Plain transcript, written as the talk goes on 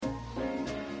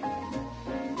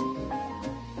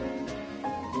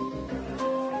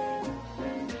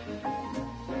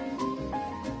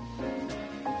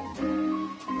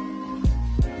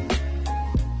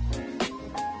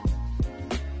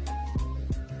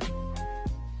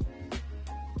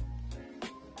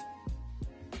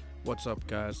What's up,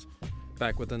 guys?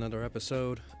 Back with another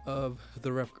episode of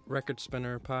the Record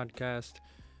Spinner podcast.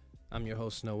 I'm your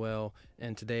host, Noel,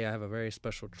 and today I have a very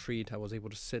special treat. I was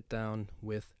able to sit down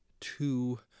with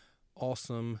two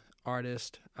awesome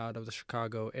artists out of the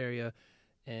Chicago area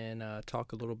and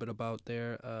talk a little bit about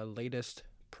their latest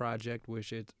project,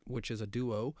 which is a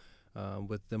duo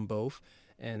with them both,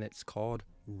 and it's called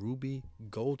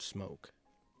RubyGld.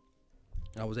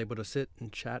 I was able to sit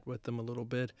and chat with them a little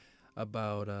bit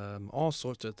about all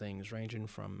sorts of things, ranging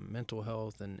from mental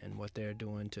health and what they're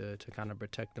doing to kind of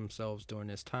protect themselves during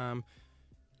this time,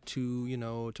 to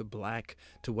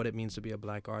what it means to be a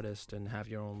black artist and have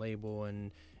your own label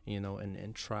and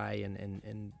try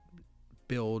and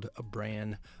build a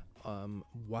brand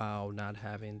while not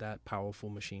having that powerful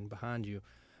machine behind you.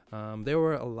 There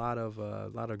were a lot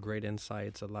of great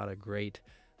insights, a lot of great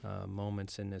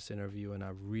moments in this interview, and I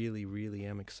really, really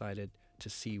am excited to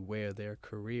see where their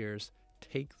careers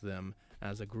take them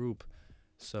as a group.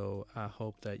 So I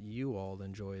hope that you all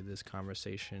enjoy this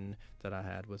conversation that I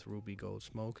had with RubyGld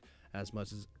as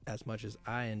much as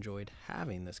I enjoyed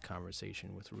having this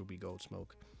conversation with RubyGld.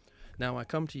 Now I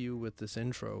come to you with this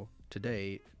intro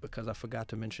today because I forgot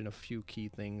to mention a few key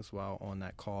things while on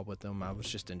that call with them. I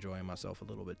was just enjoying myself a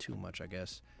little bit too much, I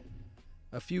guess.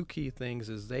 A few key things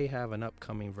is they have an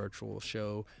upcoming virtual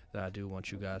show that I do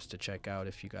want you guys to check out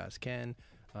if you guys can.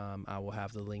 I will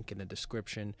have the link in the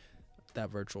description. That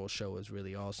virtual show is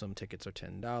really awesome. Tickets are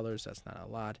 $10. That's not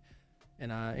a lot.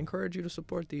 And I encourage you to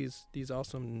support these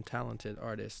awesome and talented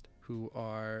artists who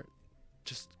are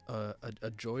just a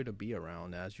joy to be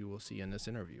around, as you will see in this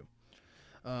interview.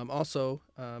 Also,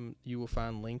 you will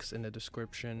find links in the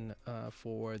description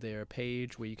for their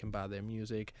page where you can buy their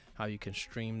music, how you can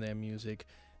stream their music,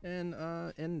 and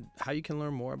how you can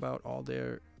learn more about all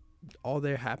their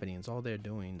happenings, all their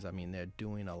doings. I mean, they're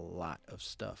doing a lot of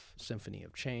stuff. Symphony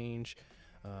of Change.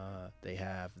 They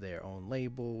have their own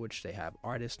label, which they have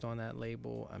artists on that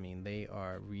label. I mean, they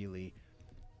are really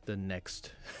the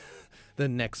next the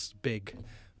next big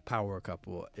power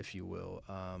couple, if you will,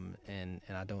 and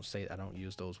I don't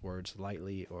use those words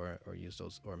lightly or use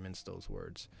those or mince those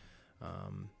words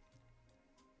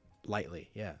lightly.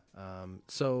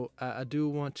 So I do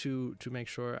want to make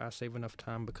sure I save enough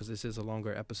time because this is a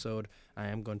longer episode. I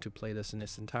am going to play this in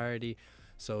its entirety,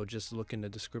 so just look in the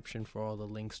description for all the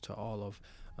links to all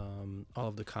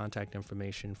of the contact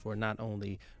information for not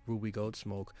only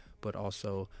RubyGld but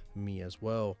also me as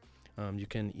well. You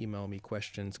can email me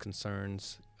questions,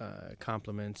 concerns,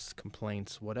 compliments,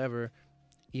 complaints, whatever.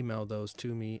 Email those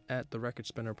to me at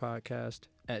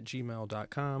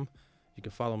therecordspinnerpodcast@gmail.com. You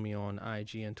can follow me on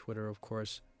IG and Twitter, of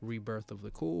course, Rebirth of the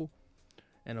Cool.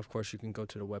 And, of course, you can go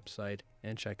to the website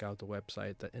and check out the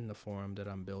website in the forum that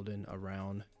I'm building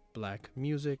around black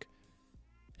music,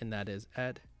 and that is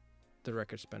at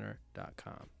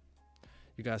therecordspinner.com.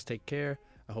 You guys take care.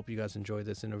 I hope you guys enjoyed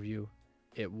this interview.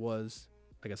 It was,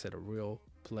 like I said, a real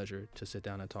pleasure to sit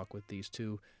down and talk with these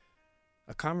two.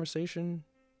 A conversation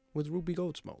with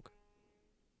RubyGld.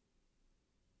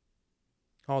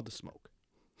 All the smoke.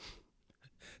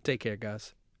 Take care,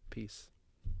 guys. Peace.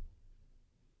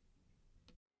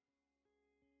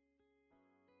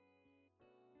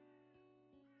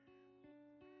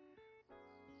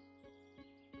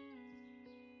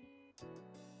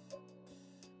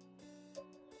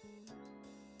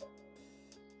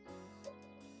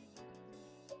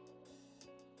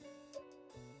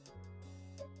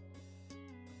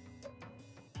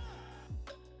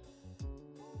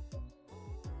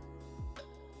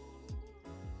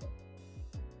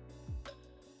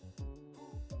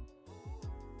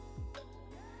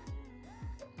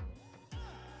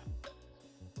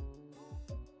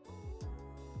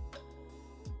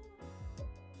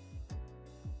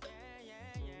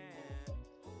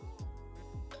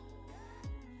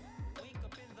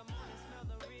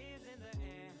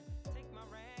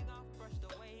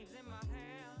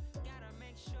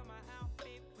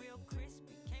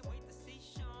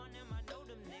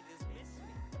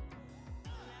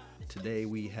 Today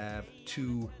we have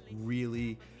two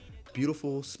really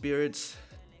beautiful spirits,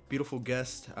 beautiful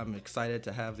guests. I'm excited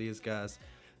to have these guys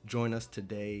join us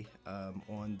today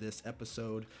on this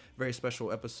episode, very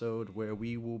special episode where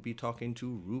we will be talking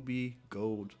to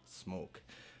RubyGld.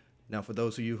 Now, for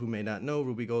those of you who may not know,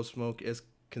 RubyGld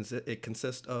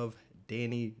consists of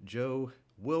Danny Joe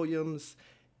Williams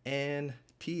and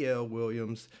TL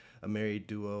Williams, a married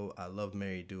duo. I love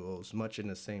married duos, much in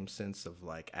the same sense of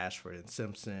like Ashford and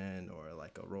Simpson or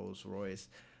like a Rolls Royce.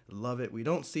 love it. We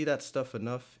don't see that stuff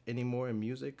enough anymore in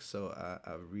music, so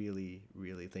I really,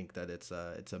 really think that it's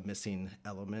a missing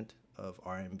element of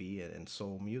R&B and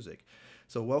soul music.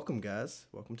 So welcome, guys.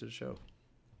 Welcome to the show.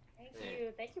 Thank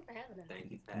you. Thank you for having us.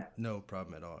 Thank you for having No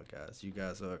problem at all, guys. You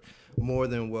guys are more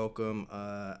than welcome.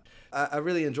 I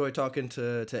really enjoy talking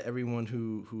to everyone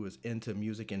who is into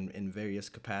music in various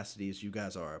capacities. You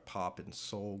guys are a pop and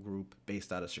soul group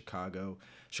based out of Chicago.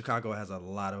 Chicago has a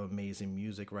lot of amazing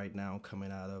music right now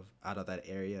coming out of that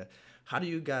area. How do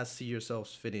you guys see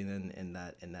yourselves fitting in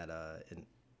that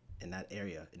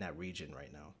area, in that region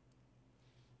right now?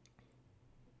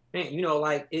 Man,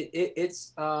 like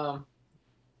it's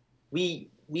we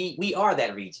are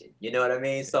that region. You know what I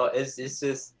mean? So it's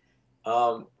just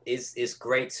it's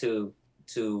great to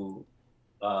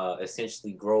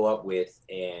essentially grow up with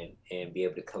and be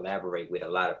able to collaborate with a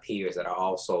lot of peers that are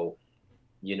also,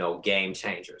 game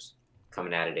changers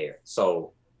coming out of there.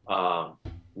 So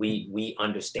we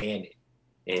understand it,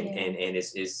 and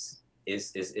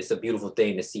it's a beautiful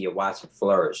thing to see it watch it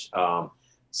flourish.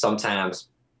 Sometimes,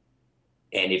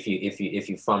 and if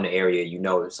you from the area,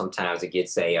 sometimes it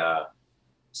gets a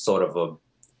sort of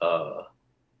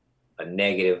a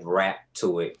negative rap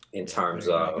to it in terms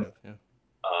of Negative,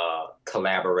 yeah.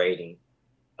 Collaborating.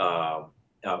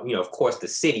 Of course, the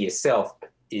city itself,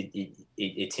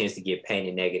 it tends to get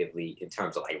painted negatively in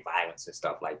terms of like violence and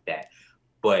stuff like that.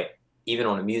 But even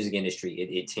on the music industry,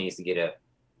 it tends to get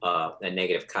a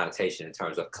negative connotation in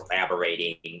terms of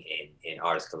collaborating and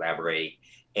artists collaborating.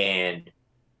 And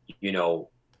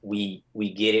we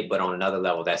get it, but on another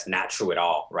level, that's not true at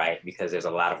all, right? Because there's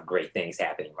a lot of great things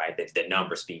happening, right? The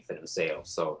numbers speak for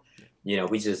themselves. So,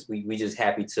 we just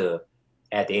happy to,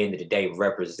 at the end of the day,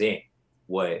 represent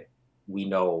what we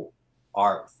know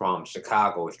art from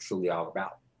Chicago is truly all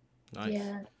about. Nice.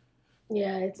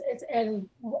 Yeah. It's and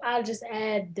I'll just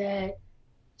add that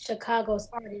Chicago's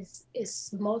art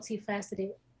is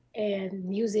multifaceted, and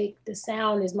music, the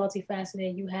sound is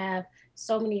multifaceted. You have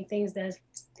so many things that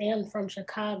stem from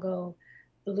Chicago: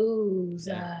 blues,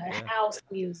 house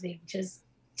music, just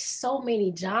so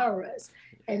many genres.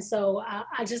 And so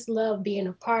I just love being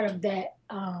a part of that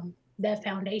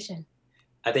foundation.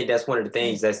 I think that's one of the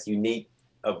things that's unique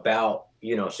about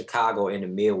Chicago and the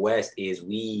Midwest is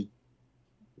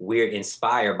we're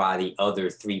inspired by the other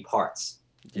three parts,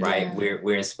 right? Yeah.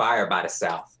 We're inspired by the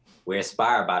South. We're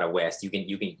inspired by the West. You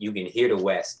can hear the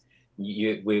West.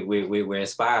 We're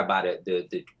inspired by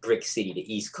the brick city,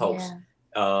 the East Coast.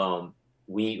 Yeah.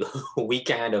 We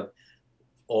kind of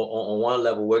on one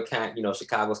level we're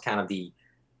Chicago's kind of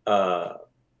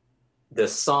the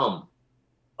sum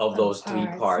of those three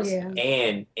parts. Yeah.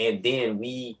 And then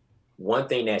one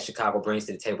thing that Chicago brings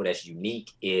to the table that's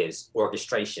unique is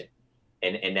orchestration.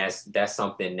 And that's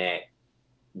something that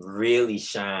really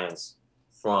shines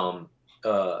from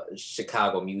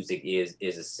Chicago music is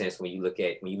a sense when you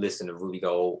listen to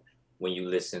RubyGld, when you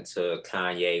listen to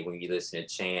Kanye, when you listen to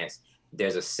Chance,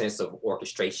 there's a sense of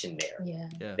orchestration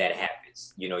there that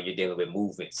happens. You're dealing with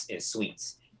movements and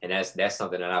suites, and that's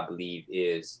something that I believe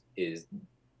is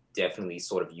definitely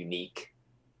sort of unique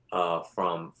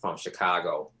from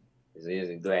Chicago.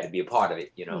 Glad to be a part of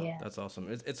it. Yeah. That's awesome.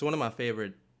 It's one of my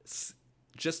favorite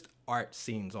just art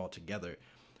scenes altogether.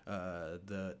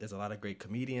 There's a lot of great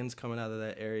comedians coming out of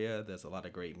that area. There's a lot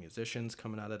of great musicians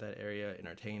coming out of that area,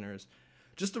 entertainers.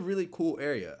 Just a really cool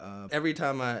area. Every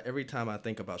time I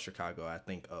think about Chicago, I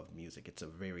think of music. It's a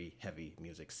very heavy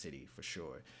music city for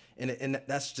sure, and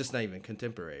that's just not even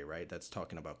contemporary, right? That's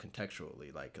talking about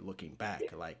contextually, like looking back,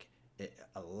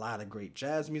 a lot of great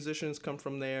jazz musicians come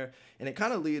from there, and it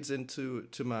kind of leads into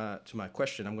my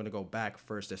question. I'm going to go back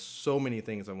first. There's so many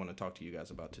things I want to talk to you guys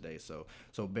about today, so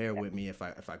bear with me if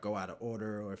I go out of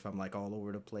order or if I'm like all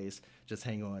over the place. Just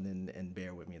hang on and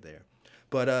bear with me there.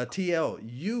 But TL,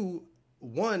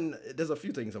 there's a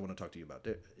few things I want to talk to you about.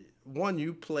 One,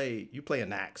 you play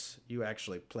an axe. You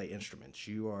actually play instruments.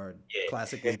 You are a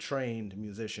classically trained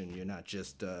musician. You're not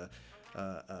just a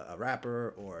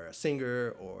rapper or a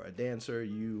singer or a dancer.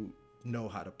 You know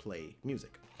how to play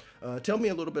music. Tell me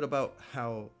a little bit about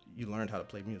how you learned how to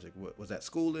play music. Was that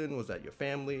schooling? Was that your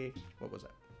family? What was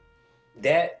that?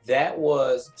 That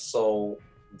was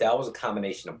a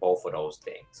combination of both of those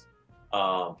things.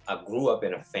 I grew up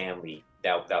in a family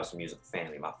that was a musical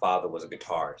family. My father was a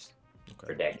guitarist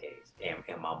for decades, and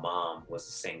my mom was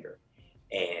a singer.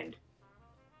 And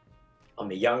I'm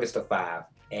the youngest of five,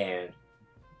 and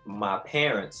my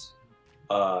parents,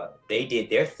 they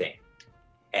did their thing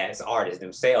as artists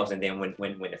themselves. And then when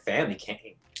the family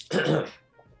came, oh,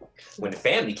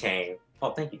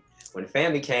 thank you. When the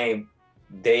family came,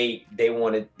 they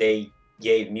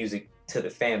gave music to the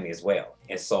family as well.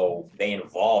 And so they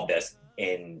involved us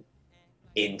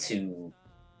into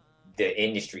the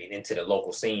industry and into the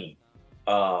local scene.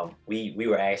 We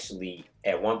were actually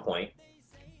at one point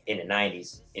in the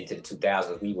 90s into the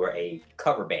 2000s, we were a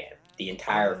cover band. The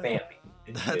entire family.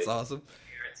 That's awesome.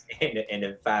 And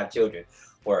the 5 children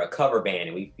were a cover band,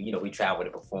 and we traveled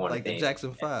and performed. Like the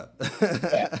Jackson 5.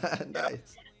 Yeah.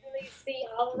 Nice. See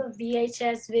all of the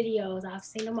VHS videos. I've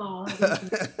seen them all. Awesome.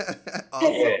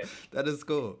 Yeah. That is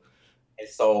cool. And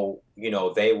so,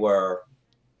 they were,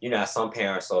 some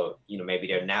parents are, maybe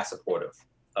they're not supportive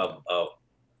of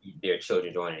their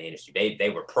children joining the industry. They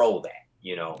were pro that,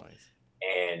 Nice.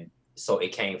 And so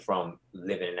it came from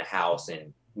living in a house,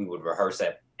 and we would rehearse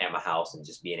at my house and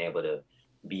just being able to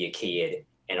be a kid,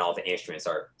 and all the instruments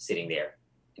are sitting there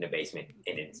in the basement,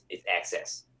 and it's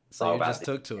access. So you just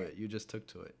took to it. You just took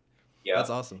to it. Yeah. That's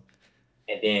awesome.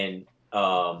 And then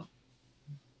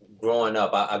growing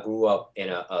up, I grew up in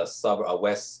a suburb, a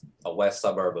west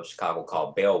suburb of Chicago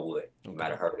called Bellwood. You might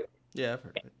have heard of it. Yeah, I've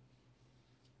heard of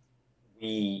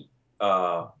it.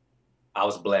 I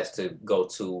was blessed to go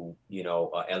to,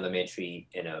 elementary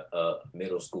and a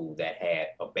middle school that had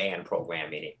a band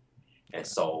program in it. And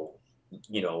so,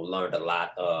 learned a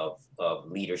lot of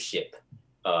leadership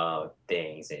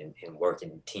things and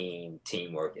working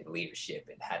teamwork and leadership,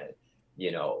 and how to,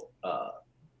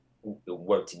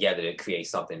 work together to create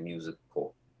something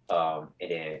musical. And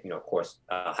then, of course,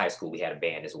 high school, we had a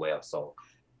band as well. So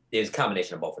there's a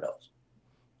combination of both of those.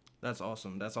 That's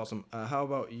awesome. That's awesome. How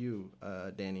about you,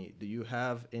 Danny? Do you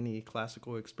have any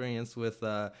classical experience with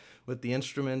the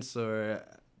instruments, or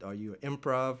are you an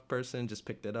improv person? Just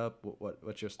picked it up.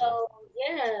 What's your story?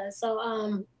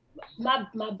 So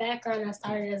my background, I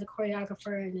started as a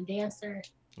choreographer and a dancer.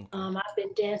 Okay. I've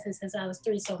been dancing since I was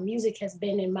 3, so music has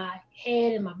been in my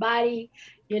head and my body,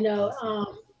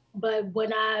 Awesome. But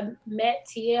when I met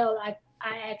TL, I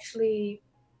actually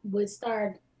would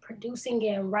start producing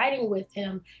and writing with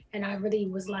him, and I really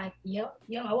was like, yo,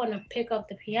 I want to pick up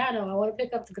the piano, I want to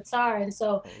pick up the guitar. And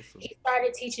so awesome. He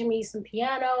started teaching me some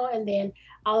piano, and then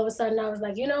all of a sudden I was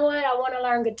like, you know what, I want to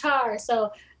learn guitar.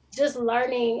 So just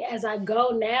learning as I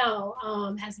go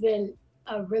now has been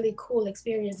a really cool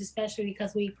experience, especially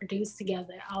because we produce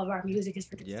together. All of our music is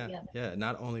produced together. Yeah,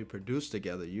 not only produced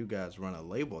together, you guys run a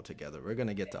label together. We're going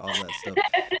to get to all that stuff,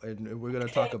 and we're going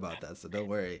to talk about that, so don't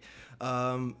worry.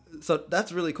 So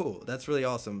that's really cool. That's really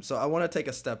awesome. So I want to take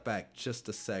a step back just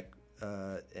a sec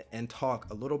and talk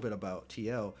a little bit about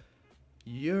TL.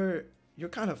 You're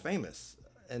kind of famous,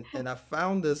 and I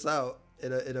found this out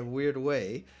in a weird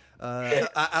way.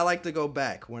 I like to go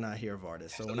back when I hear of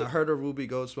artists. So when I heard of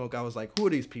RubyGld Smoke, I was like, who are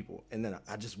these people? And then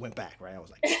I just went back, right? I was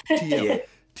like,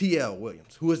 TL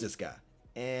Williams, who is this guy?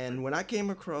 And when I came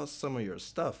across some of your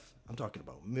stuff, I'm talking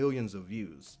about millions of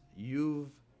views. You've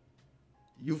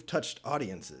touched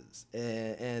audiences,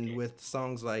 and with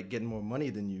songs like Getting More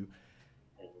Money Than You,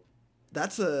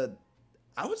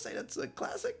 I would say that's a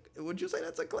classic. Would you say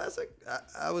that's a classic?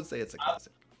 I would say it's a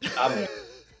classic.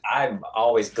 I'm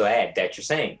always glad that you're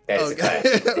saying that it's a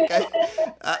classic. Okay.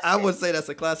 I would say that's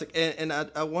a classic. And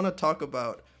I want to talk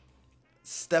about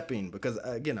stepping, because,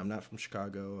 again, I'm not from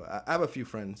Chicago. I have a few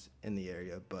friends in the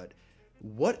area, but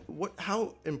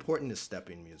how important is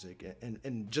stepping music?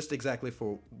 And just exactly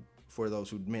for those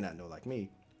who may not know, like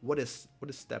me, what is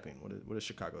stepping? What is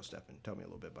Chicago stepping? Tell me a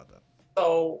little bit about that.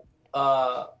 So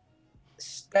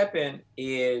stepping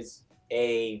is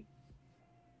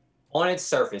on its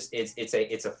surface, it's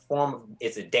a form of,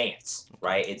 it's a dance,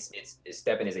 right? It's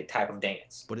stepping is a type of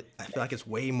dance. But I feel like it's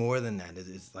way more than that.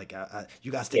 It's like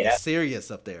you guys take it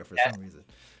serious up there for some reason.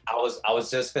 I was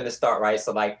just finna start, right?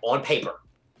 So like on paper,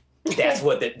 that's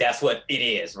what it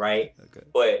is, right? Okay.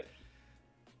 But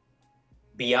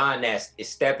beyond that,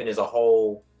 stepping is a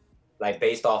whole, like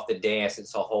based off the dance,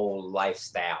 it's a whole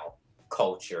lifestyle,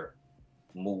 culture,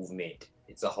 movement.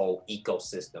 It's a whole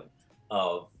ecosystem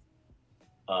of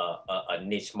a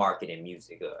niche market in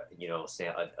music,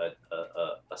 saying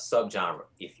a subgenre,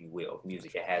 if you will, of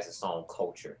music. It has its own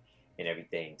culture and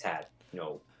everything tied,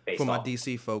 based for my off.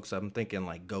 DC folks, I'm thinking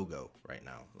like go-go right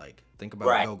now. Like think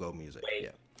about go-go music.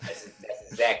 Yeah, that's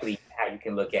exactly how you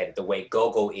can look at it. The way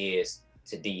go-go is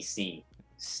to DC,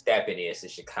 stepping is to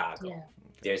Chicago. Yeah.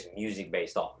 There's music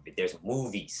based off of it. There's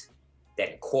movies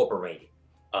that incorporate it.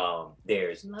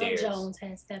 There's Jones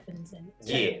has steppings in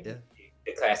it. Yeah.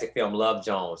 The classic film Love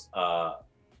Jones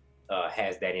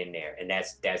has that in there, and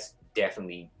that's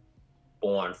definitely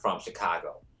born from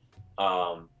Chicago.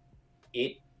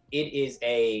 It is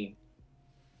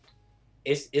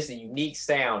it's a unique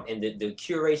sound, and the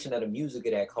curation of the music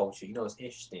of that culture. It's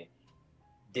interesting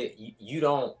that you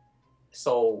don't.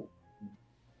 So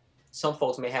some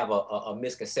folks may have a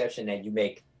misconception that you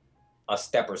make a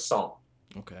stepper song.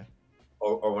 Okay.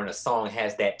 Or when a song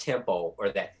has that tempo or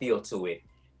that feel to it,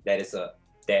 that it's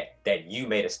that you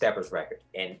made a steppers record.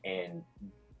 And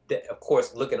of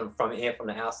course, looking from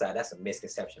the outside, that's a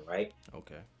misconception, right?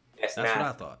 Okay. That's what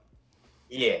I thought.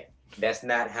 Yeah, that's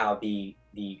not how the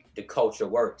culture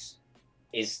works.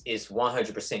 It's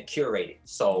 100% curated.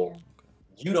 So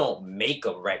you don't make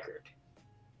a record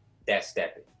that's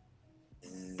stepping.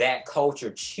 That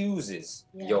culture chooses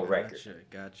your record.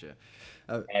 Gotcha.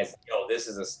 As this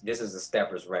is a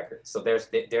steppers record. So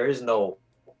there is no,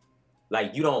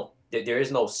 like, there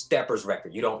is no steppers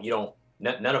record.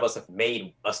 None of us have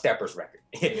made a steppers record.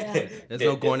 Yeah. There's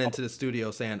no going into the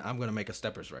studio saying, I'm going to make a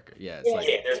steppers record. Yeah. It's like,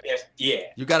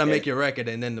 you got to make your record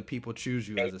and then the people choose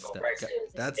you as a stepper.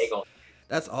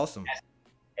 That's awesome.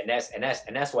 And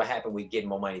that's what happened with Getting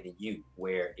More Money Than You,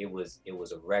 where it was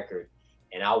a record.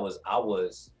 And I was,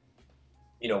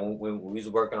 when we was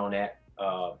working on that,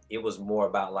 it was more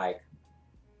about like,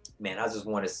 man, I just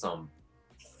wanted some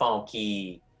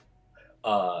funky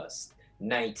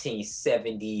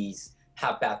 1970s,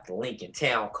 hop out the Lincoln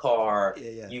Town car,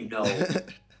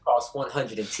 cross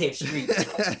 110th Street.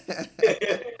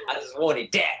 I just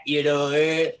wanted that,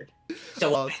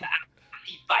 so awesome.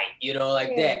 Fight,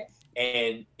 like that.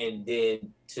 And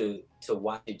then to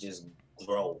watch it just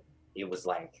grow, it was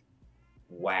like,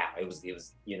 wow, it was.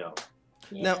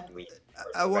 Now,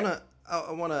 I wanna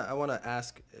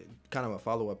ask kind of a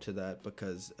follow up to that,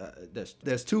 because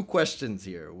there's two questions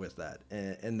here with that,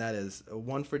 and that is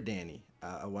one for Danny.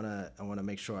 I wanna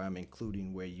make sure I'm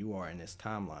including where you are in this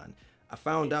timeline. I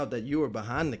found out that you were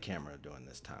behind the camera during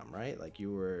this time, right? Like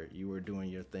you were doing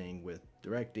your thing with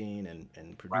directing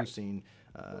and producing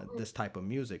this type of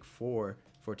music for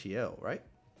TL, right?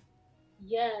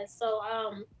 Yeah. So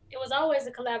it was always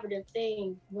a collaborative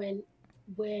thing when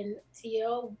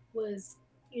TL was,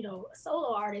 a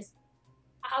solo artist.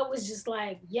 I was just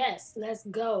like, yes, let's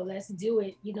go, let's do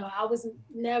it. I was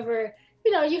never,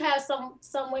 you have some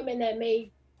women that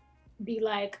may be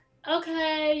like,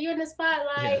 okay, you're in the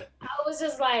spotlight. Yeah. I was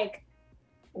just like,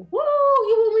 woo,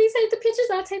 you want me to take the pictures?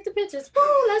 I'll take the pictures. Woo,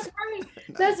 that's right.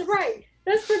 That's right.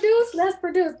 Let's produce.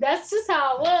 That's just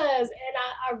how it was. And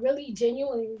I really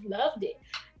genuinely loved it.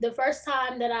 The first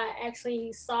time that I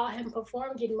actually saw him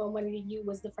perform Getting More Money Than You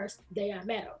was the first day I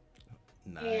met him.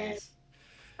 Nice.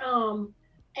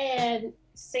 And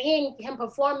seeing him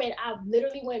perform it, I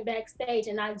literally went backstage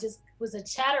and I just was a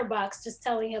chatterbox just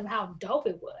telling him how dope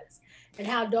it was and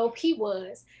how dope he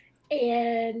was.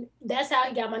 And that's how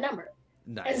he got my number.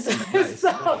 Nice.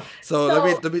 So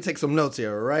let me take some notes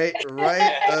here. Write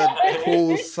a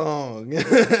cool song.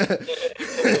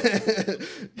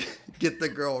 Get the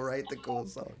girl, write the cool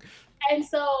song. And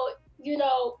so,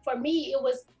 for me, it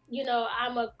was,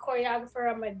 I'm a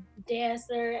choreographer, I'm a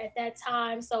dancer at that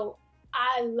time. So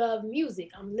I love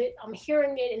music. I'm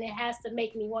hearing it and it has to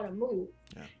make me want to move.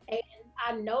 Yeah. And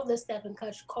I know the stepping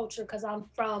culture because I'm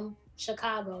from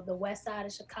Chicago, the west side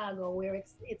of Chicago, where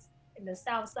it's in the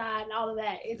south side and all of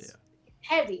that. It's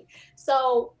heavy.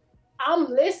 So I'm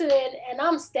listening and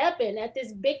I'm stepping at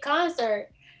this big concert.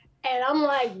 And I'm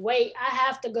like, wait, I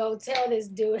have to go tell this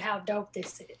dude how dope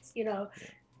this is,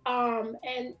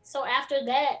 And so after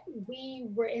that, we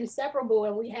were inseparable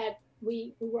and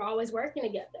we were always working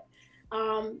together.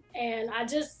 And I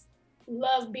just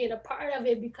love being a part of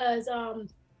it because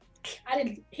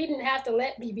he didn't have to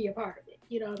let me be a part of it,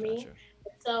 you know what I mean? Gotcha.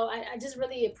 So I just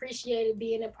really appreciated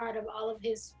being a part of all of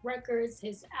his records,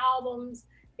 his albums.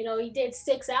 He did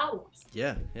 6 albums.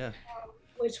 Yeah.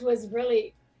 Which was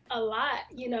really a lot,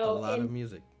 A lot of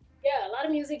music. Yeah, a lot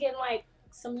of music in like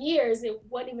some years. It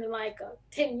wasn't even like a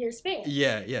 10-year span.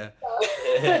 Yeah. So.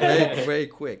 very, very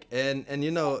quick. And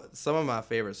some of my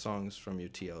favorite songs from you,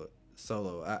 TL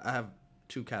solo. I have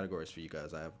 2 categories for you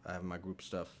guys. I have my group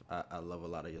stuff. I love a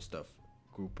lot of your stuff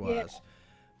group wise,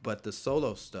 but the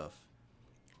solo stuff,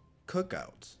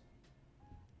 Cookouts.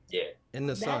 Yeah. In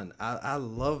the Sun. I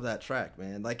love that track,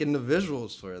 man. Like in the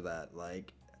visuals for that,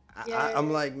 like.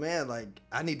 I'm like, man, like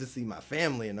I need to see my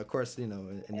family, and of course,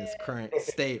 in this current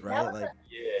state, right? Like,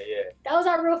 that was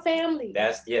our real family.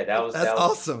 That's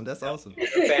awesome. That's awesome.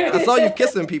 I saw you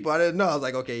kissing people. I didn't know. I was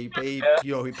like, okay, he paid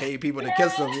people to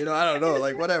kiss him. I don't know,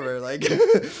 like whatever. Like,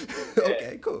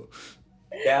 okay, cool.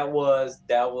 That was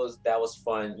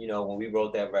fun. When we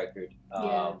wrote that record,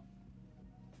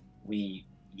 we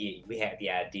had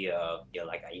the idea of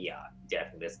definitely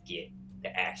let's get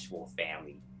the actual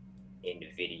family in the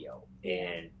video,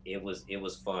 and it was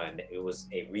fun. It was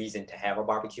a reason to have a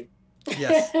barbecue.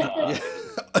 Yes.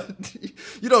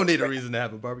 You don't need a reason to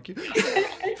have a barbecue.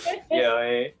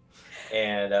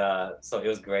 And so it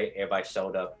was great. Everybody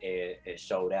showed up and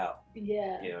showed out.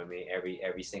 Yeah. You know what I mean?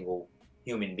 Every single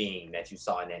human being that you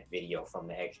saw in that video, from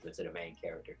the extra to the main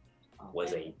character,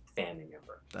 was a family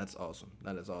member. That's awesome.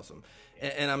 That is awesome.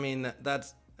 And I mean,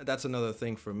 that's another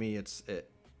thing for me. It's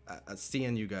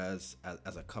seeing you guys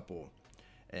as a couple,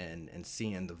 and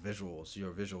seeing the visuals.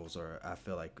 Your visuals are, I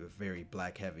feel like, very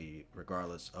black heavy,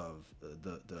 regardless of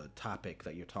the topic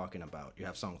that you're talking about. You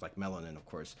have songs like Melanin, of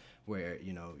course, where,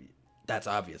 you know, that's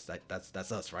obvious.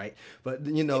 That's us, right? But,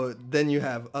 you know, then you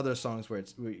have other songs where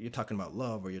you're talking about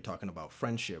love, or you're talking about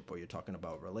friendship, or you're talking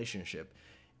about relationship,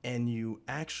 and you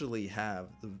actually have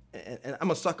and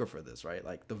I'm a sucker for this, right?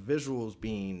 Like, the visuals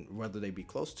being, whether they be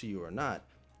close to you or not,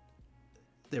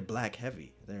 they're black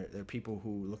heavy. They're people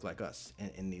who look like us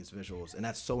in these visuals, and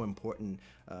that's so important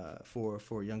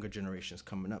for younger generations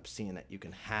coming up, seeing that you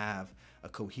can have a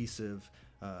cohesive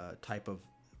type of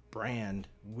brand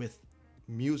with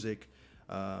music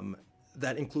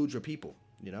that includes your people.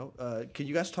 You know, can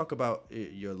you guys talk about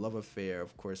your love affair,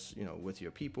 of course, you know, with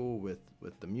your people, with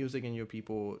the music and your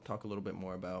people? Talk a little bit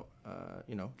more about,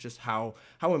 you know, just how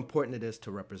important it is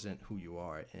to represent who you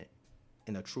are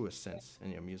in a truest sense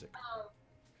in your music.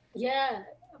 Yeah.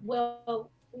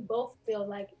 Well, we both feel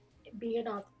like being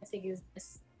authentic is the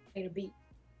best way to be.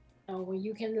 When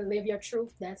you can live your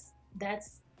truth, that's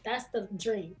the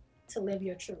dream, to live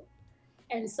your truth.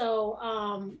 And so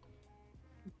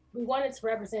we wanted to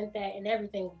represent that in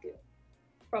everything we do,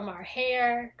 from our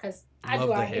hair, because I Love do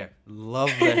the our hair. Love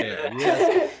the hair.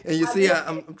 Yes. And you see,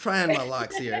 I'm trying my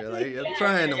locks here. Like, I'm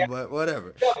trying them, but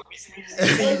whatever.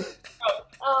 And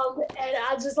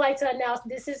I'd just like to announce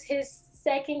this is his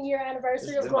second year anniversary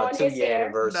This of is my growing his 2-year hair.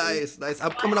 anniversary. Nice.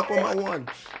 I'm coming up on my one.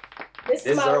 This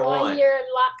This is is my our 1 year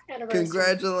lock anniversary.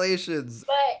 Congratulations.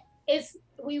 But it's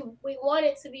we want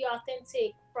it to be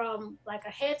authentic, from like a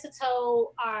head to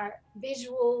toe. Our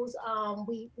visuals,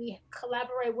 we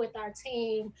collaborate with our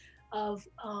team of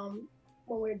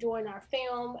when we're doing our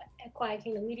film at Quiet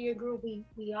Kingdom Media Group.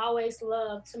 We always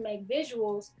love to make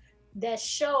visuals that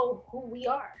show who we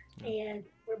are, and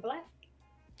we're black.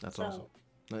 That's So, awesome.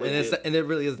 And it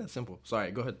really is that simple.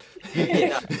 Sorry, go ahead.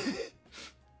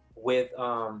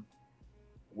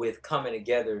 With coming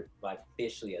together, like,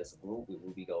 officially as a group with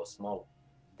RubyGld Smoke,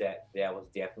 that was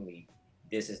definitely,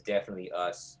 this is definitely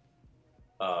us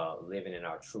living in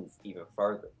our truth even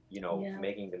further, you know. Yeah.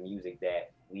 Making the music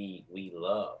that we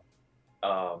love.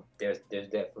 There's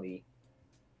definitely,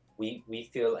 we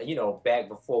feel, you know, back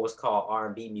before it was called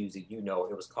R&B music, you know,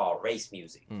 it was called race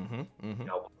music. You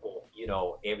know, before, you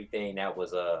know, everything that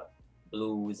was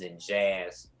blues and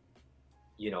jazz,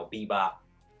 you know, bebop,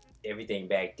 everything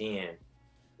back then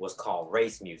was called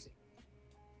race music.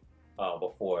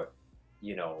 Before,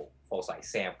 you know, folks like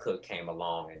Sam Cooke came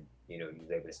along, and, you know, he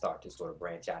was able to start to sort of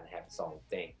branch out and have his own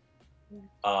thing.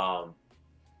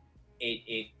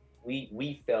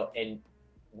 We felt, and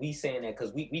we saying that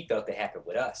because we felt it happened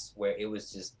with us, where it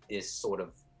was just this sort of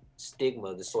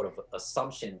stigma, this sort of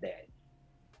assumption that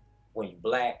when you're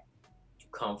black, you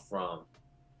come from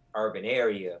urban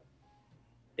area,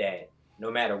 that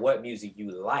no matter what music you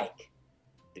like,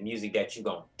 the music that you're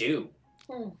gonna do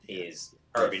is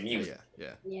urban music.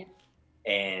 Yeah.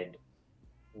 And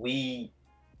we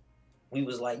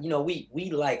was like, you know, we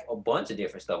like a bunch of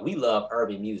different stuff. We love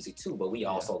urban music too, but we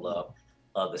also love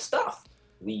other stuff.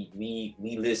 We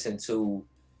listen to,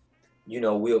 you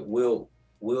know, we'll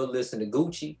listen to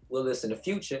Gucci, we'll listen to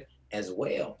Future as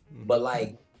well. But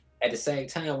like, at the same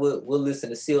time, we'll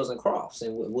listen to Seals and Crofts,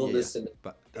 and we'll listen to.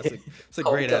 But that's a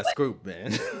great ass group,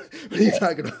 man. What are you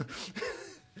talking about?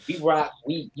 We rock.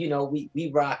 We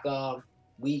rock.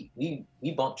 We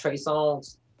bump Trey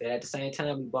Songz, and at the same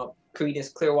time we bump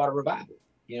Creedence Clearwater Revival.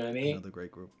 You know what I mean? Another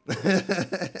great group.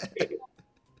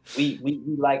 we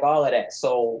like all of that.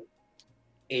 So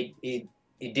it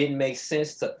didn't make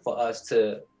sense for us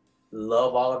to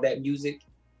love all of that music,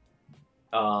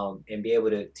 and be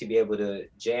able to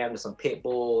jam to some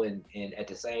Pitbull, and at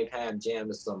the same time jam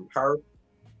to some Herb,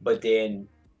 but then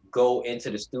go into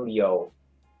the studio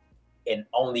and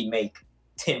only make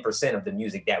 10% of the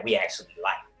music that we actually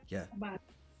like. Yeah.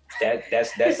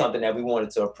 That's something that we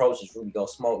wanted to approach as RubyGld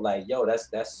Smoke. Like, yo,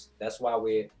 that's why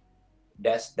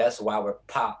we're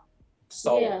pop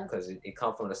soul, because it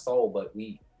comes from the soul, but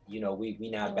we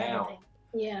not bound.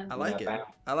 Yeah. I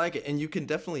like it. And you can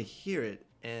definitely hear it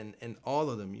in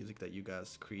all of the music that you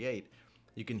guys create.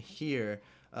 You can hear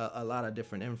a lot of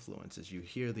different influences. You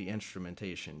hear the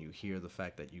instrumentation. You hear the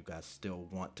fact that you guys still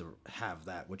want to have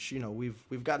that, which, you know,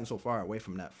 we've gotten so far away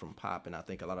from that from pop. And I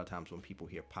think a lot of times when people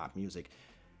hear pop music,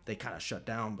 they kind of shut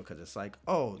down because it's like,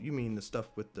 oh, you mean the stuff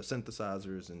with the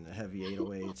synthesizers and the heavy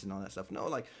 808s and all that stuff? No,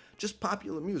 like just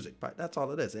popular music. That's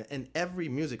all it is. And every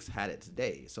music's had its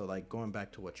day. So like going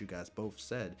back to what you guys both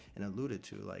said and alluded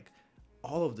to, like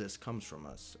all of this comes from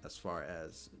us as far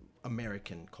as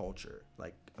American culture.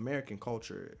 Like American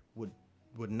culture would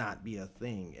not be a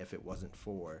thing if it wasn't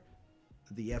for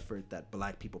the effort that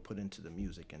black people put into the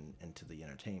music and into the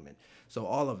entertainment. So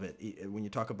all of it, when you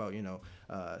talk about,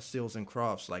 Seals and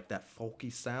Crofts, like that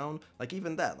folky sound, like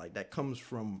even that, like that comes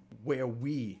from where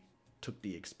we took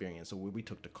the experience or where we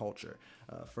took the culture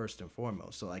first and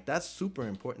foremost. So like that's super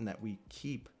important that we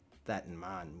keep that in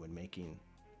mind when making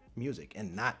music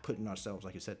and not putting ourselves,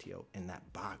 like you said, Tio, in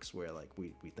that box where like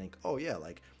we think, oh yeah,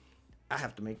 like I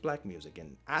have to make black music,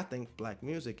 and I think black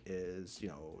music is,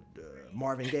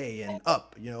 Marvin Gaye and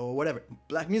Up, whatever.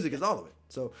 Black music is all of it.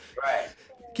 So Right.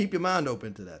 keep your mind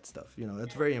open to that stuff.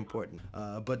 That's very important.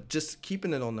 But just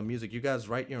keeping it on the music. You guys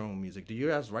write your own music. Do you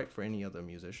guys write for any other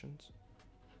musicians?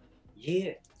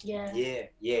 Yeah. Yeah.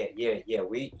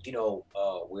 We,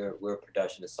 we're a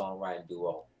production and songwriting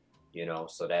duo,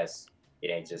 so it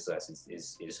ain't just us.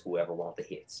 It's whoever want the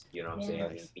hits. You know what I'm saying?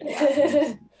 Nice. We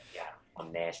got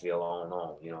from Nashville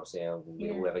on. You know what I'm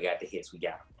saying? Whoever got the hits, we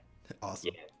got them.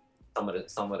 Awesome. Yeah.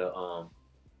 Some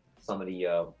of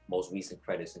the most recent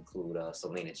credits include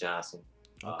Selena Johnson.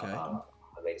 Okay. Her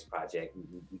latest project.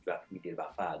 We did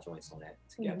about 5 joints on that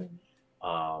together.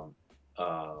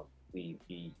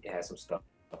 We had some stuff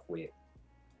with.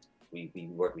 We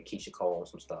worked with Keisha Cole on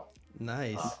some stuff.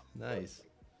 Nice. Nice.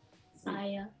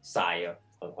 Saya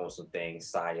on some things.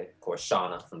 Saya, of course,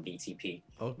 Shauna from BTP.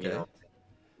 Okay.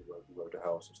 We worked with her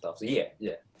on some stuff. So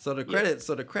yeah. So the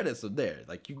credits are there.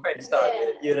 Like you Credits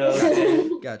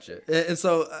started, Gotcha. And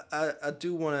so I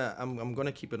do want to. I'm going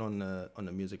to keep it on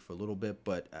the music for a little bit,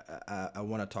 but I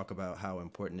want to talk about how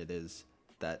important it is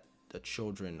that the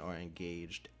children are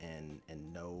engaged and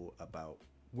know about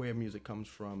where music comes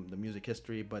from, the music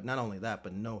history, but not only that,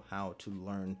 but know how to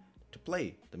learn to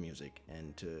play the music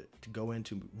and to go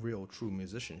into real true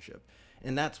musicianship.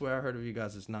 And that's where I heard of you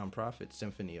guys' nonprofit,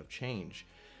 Symphony of Change.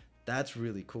 That's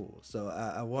really cool. So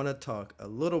I want to talk a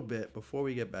little bit before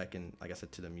we get back in, like I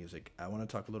said, to the music. I want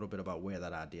to talk a little bit about where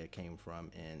that idea came from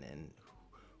and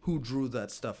who drew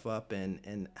that stuff up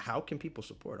and how can people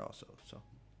support also. So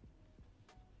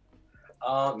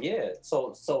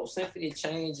So Symphony of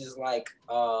Change is like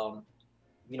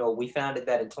we founded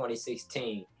that in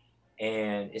 2016,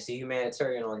 and it's a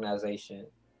humanitarian organization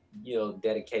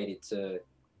dedicated to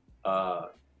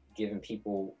giving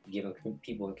people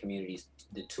and communities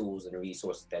the tools and the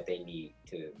resources that they need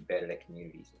to better their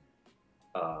communities,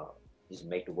 just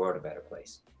make the world a better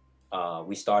place.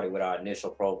 We started with our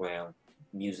initial program,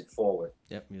 Music Forward.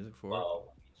 Yep, Music Forward.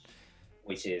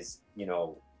 Which is,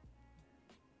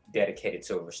 dedicated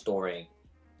to restoring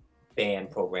band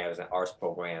programs and arts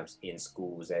programs in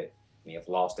schools that may have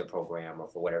lost their program or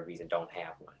for whatever reason don't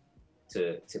have one,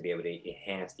 to be able to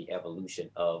enhance the evolution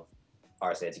of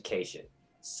arts education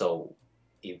so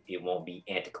it won't be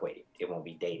antiquated, it won't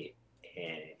be dated,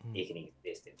 and it can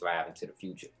exist and thrive into the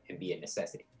future and be a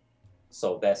necessity.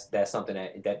 So that's something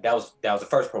that was the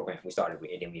first program we started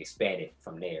with, and then we expanded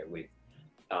from there with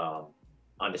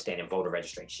understanding voter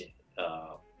registration.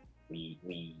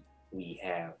 We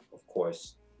have, of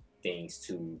course, things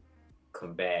to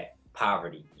combat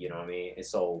poverty, you know what I mean? And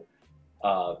so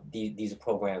these are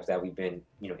programs that we've been,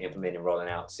 implementing, rolling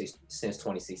out since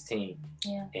 2016.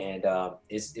 Yeah. And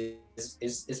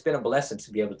it's been a blessing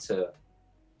to be able to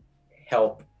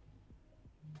help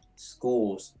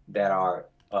schools that are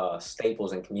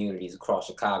staples in communities across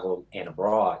Chicago and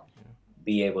abroad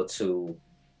be able to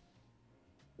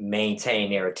maintain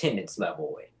their attendance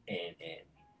level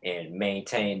and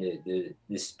maintain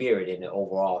the spirit and the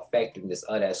overall effectiveness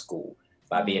of that school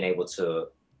by being able to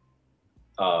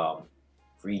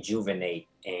rejuvenate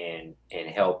and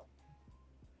help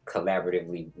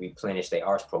collaboratively replenish their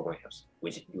arts programs,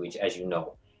 which as you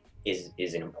know is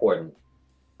an important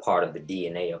part of the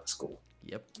DNA of the school.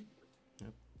 Yep.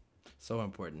 So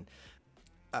important.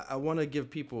 I want to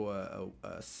give people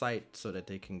a site so that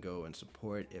they can go and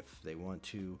support if they want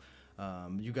to.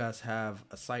 You guys have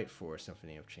a site for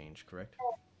Symphony of Change, correct?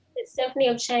 It's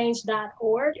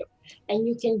symphonyofchange.org, and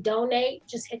you can donate.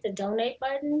 Just hit the donate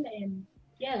button, and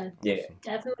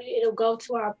definitely it'll go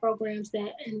to our programs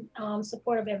that in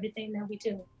support of everything that we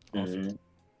do. Awesome.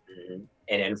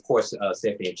 And of course,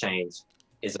 Symphony of Change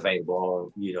is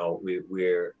available.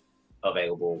 We're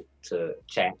available to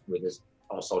chat with us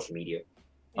on social media,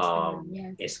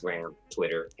 Instagram,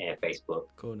 Twitter, and Facebook.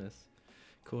 Coolness.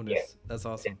 Yeah. That's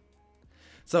awesome.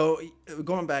 So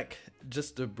going back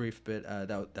just a brief bit,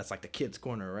 that's like the kids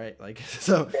corner, right? Like,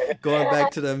 so going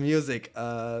back to the music,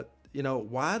 why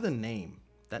the name?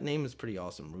 That name is pretty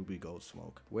awesome, RubyGld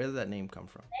Smoke. Where did that name come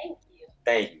from?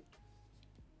 Thank you.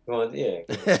 Well, yeah.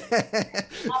 I was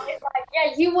like,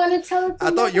 yeah, you want to tell it to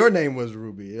I me? thought your name was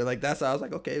Ruby. Like that's how I was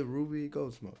like, okay,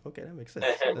 RubyGld Smoke. Okay, that makes sense.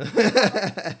 So I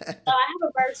have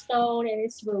a birthstone and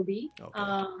it's Ruby.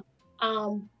 Okay.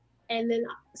 And then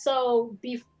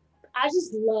I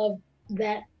just love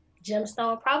that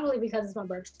gemstone, probably because it's my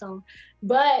birthstone.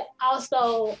 But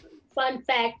also, fun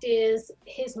fact is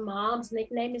his mom's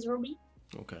nickname is Ruby.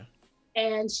 Okay.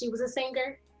 And she was a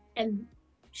singer, and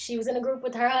she was in a group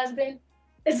with her husband.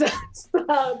 So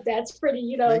that's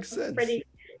pretty, Makes sense. pretty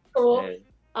cool.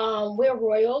 Yeah. We're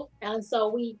royal, and so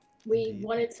we Indeed.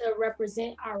 wanted to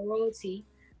represent our royalty.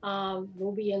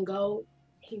 Ruby and gold.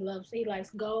 He likes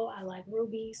gold. I like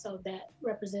ruby, so that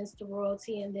represents the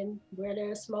royalty. And then where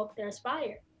there's smoke, there's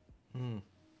fire. I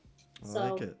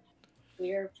So like it.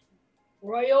 we're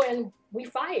royal and we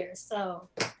fire. So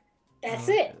that's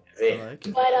it. I like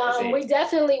it. But we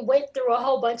definitely went through a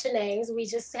whole bunch of names. We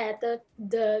just had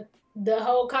the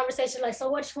whole conversation like, so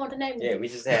what you want to name it? Yeah, we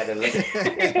just had to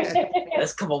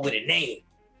let's come up with a name.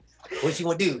 What you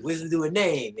want to do? Let's do a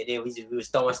name. And then we was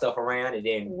throwing stuff around, and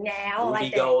then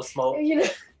RubyGld Smoke.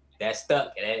 That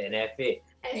stuck, and that fit.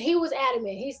 And he was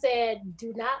adamant. He said,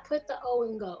 do not put the O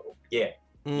in gold. Yeah.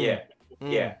 Yeah.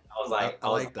 I was like,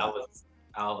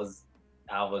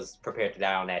 I was prepared to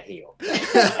die on that hill.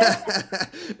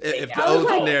 If the O's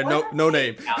in there, no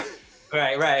name.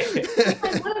 Right. Like,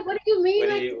 what do you mean?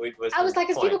 I was like,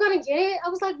 is people gonna get it? I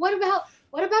was like, what about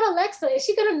Alexa? Is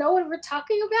she gonna know what we're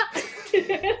talking about?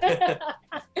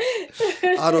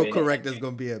 Autocorrect is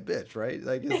gonna be a bitch, right?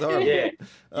 Like it's horrible. Yeah.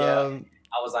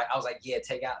 I was like, yeah,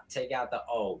 take out the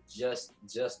O, just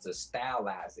to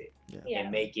stylize it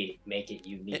and make it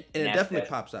unique. And it definitely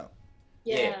pops out.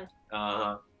 Yeah.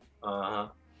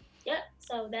 Yeah.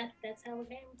 So that's how it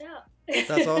came about.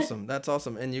 That's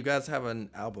awesome. And you guys have an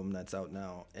album that's out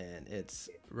now, and it's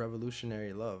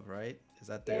Revolutionary Love, right? Is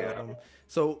that the album?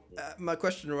 So my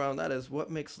question around that is,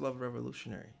 what makes love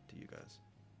revolutionary to you guys?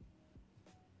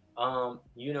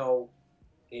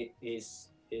 It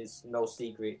is no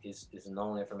secret. It's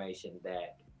known information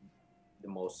that the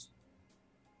most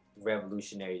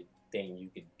revolutionary thing you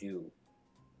could do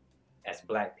as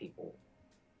Black people,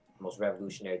 the most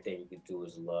revolutionary thing you could do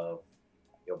is love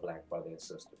your Black brother and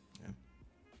sister. Yeah.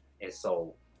 And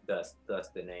so thus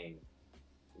the name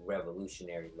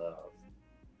Revolutionary Love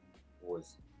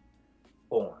was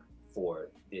born for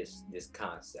this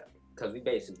concept, because we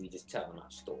basically just telling our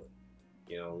story.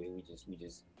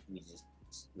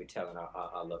 We're telling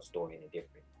our love story in a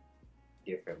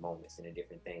different moments and the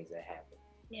different things that happen.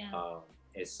 Yeah.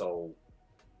 And so,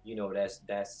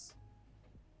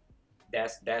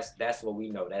 that's what we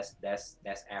know. That's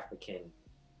African.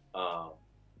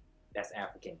 That's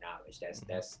African knowledge. That's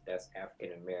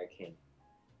African American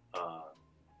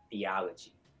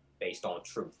theology based on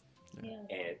truth. Yeah.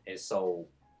 And so,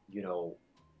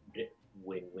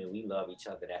 when we love each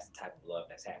other, that's the type of love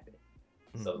that's happening.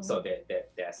 So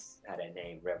that's how that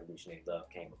name Revolutionary Love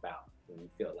came about. When we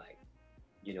feel like,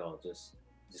 just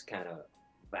kind of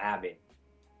vibing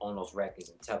on those records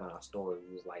and telling our story,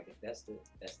 we was like, that's the name.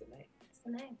 That's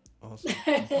the name. Awesome.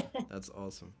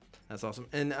 That's awesome.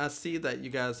 And I see that you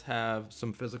guys have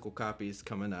some physical copies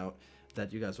coming out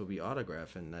that you guys will be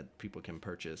autographing that people can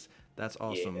purchase. That's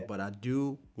awesome. Yeah. But I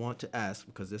do want to ask,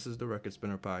 because this is the Record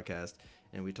Spinner podcast,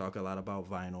 and we talk a lot about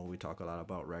vinyl, we talk a lot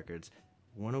about records.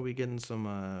 When are we getting some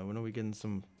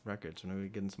records? When are we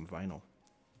getting some vinyl?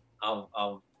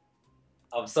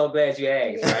 I'm so glad you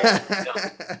asked,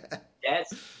 right?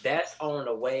 That's on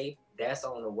the way. That's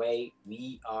on the way.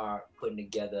 We are putting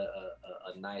together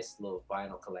a nice little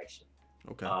vinyl collection.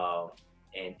 Okay.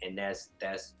 And that's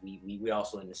we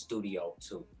also in the studio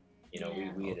too. We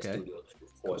in the studio too,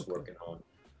 of course, working on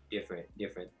different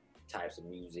types of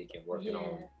music and working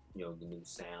on the new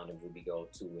sound of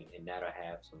RubyGld too, and that'll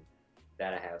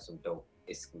have some dope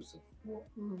exclusive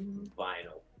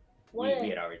vinyl. We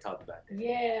had already talked about that.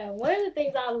 Yeah, one of the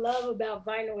things I love about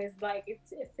vinyl is like it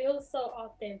feels so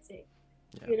authentic,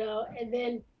 And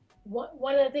then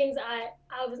one of the things I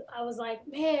was like,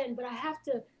 man, but I have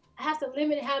to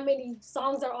limit how many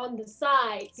songs are on the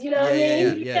sides. You know what I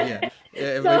mean? Yeah.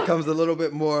 It becomes a little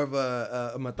bit more of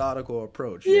a methodical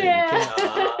approach. You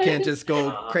can't just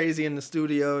go crazy in the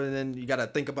studio, and then you got to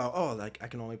think about, I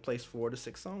can only place 4 to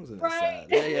 6 songs in this side.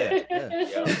 Yeah.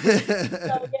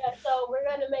 So we're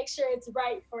gonna make sure it's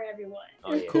right for everyone.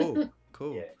 Cool.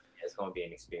 Yeah, it's gonna be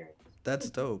an experience. That's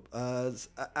dope.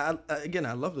 Again,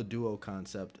 I love the duo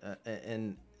concept,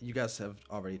 and you guys have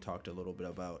already talked a little bit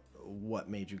about what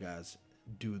made you guys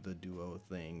do the duo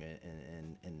thing,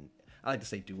 and I like to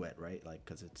say duet, right? Like,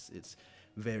 because it's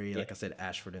very, like I said,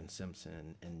 Ashford and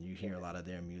Simpson, and you hear a lot of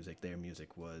their music. Their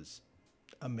music was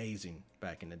amazing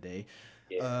back in the day,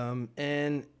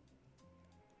 and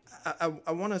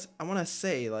I want to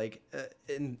say, like,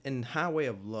 in Highway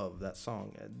of Love, that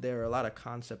song, there are a lot of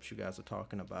concepts you guys are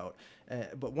talking about,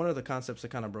 but one of the concepts that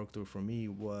kind of broke through for me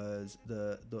was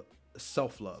the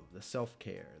self love, the self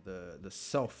care,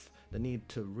 the need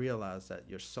to realize that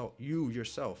you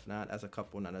yourself, not as a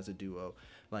couple, not as a duo,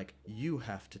 like, you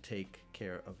have to take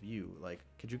care of you. Like,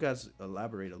 could you guys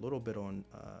elaborate a little bit on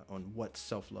what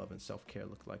self love and self care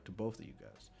look like to both of you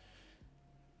guys?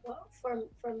 Well,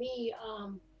 for me,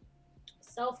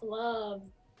 self love,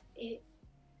 it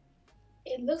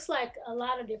it looks like a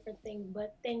lot of different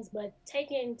things, but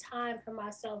taking time for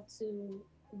myself to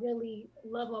really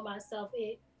love on myself,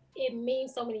 it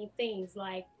means so many things.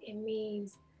 Like, it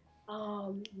means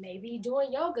maybe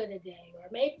doing yoga today, or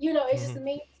maybe, it just Hmm.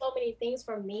 means so many things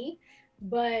for me.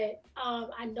 But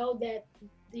I know that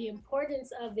the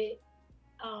importance of it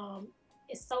um,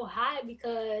 is so high,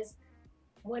 because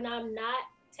when I'm not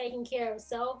taking care of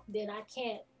self, then I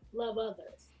can't love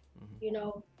others, you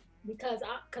know, because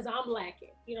I'm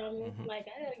lacking, what I mean? Hmm. Like,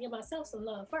 I gotta give myself some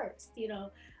love first, and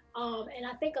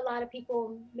I think a lot of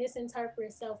people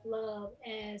misinterpret self love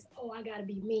as, oh, I gotta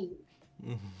be mean,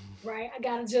 Hmm. right? I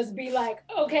gotta just be like,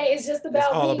 okay, it's just It's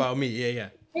about all me. about me. Yeah, yeah.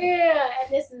 Yeah,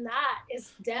 and it's not.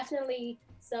 It's definitely,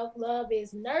 self love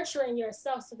is nurturing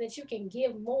yourself so that you can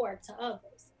give more to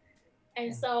others.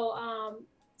 And so,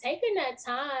 taking that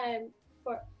time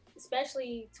for,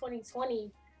 especially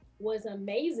 2020, was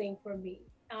amazing for me.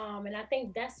 And I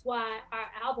think that's why our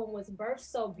album was birthed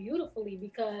so beautifully,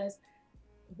 because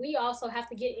we also have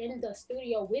to get in the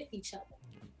studio with each other.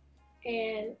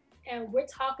 And we're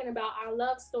talking about our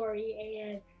love story,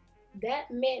 and that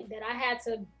meant that I had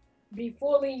to be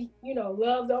fully,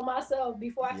 loved on myself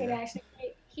before I can Yeah. actually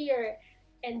get here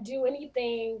and do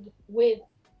anything with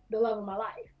the love of my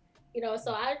life.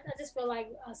 So I just feel like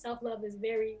self love is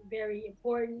very, very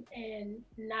important, and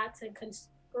not to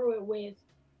construe it with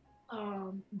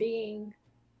being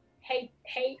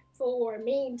hateful or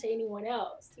mean to anyone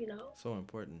else. So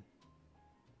important.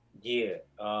 Yeah.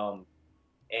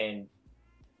 And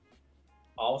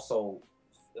also,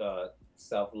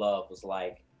 self love was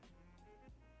like,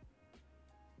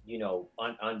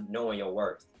 knowing your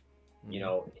worth. You Hmm.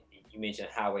 know, you mentioned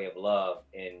Highway of Love,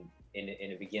 and in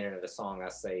the beginning of the song, I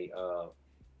say,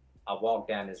 I walk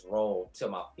down this road till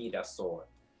my feet are sore,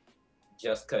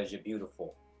 just cause you're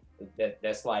beautiful.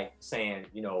 That's like saying,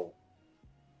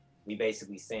 we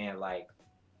basically saying like,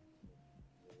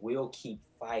 we'll keep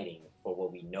fighting for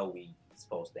what we know we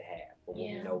supposed to have, for what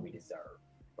we Yeah. know we deserve,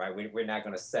 right? We're not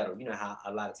gonna settle. You know how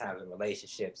a lot of times in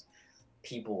relationships,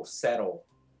 people settle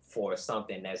for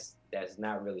something that's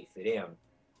not really for them,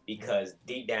 because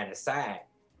deep down inside,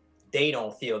 they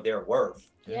don't feel they're worth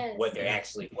Yeah. Yes. what they're Yeah.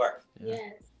 actually worth. Yeah.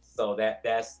 Yes. So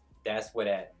that's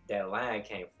where that line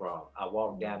came from. I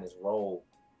walk down this road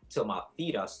till my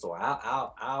feet are sore.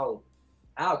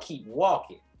 I'll keep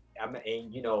walking. I mean,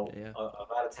 and Yeah. a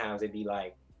lot of times it'd be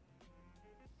like,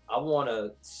 I want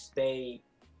to stay,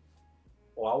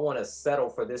 or I want to settle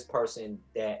for this person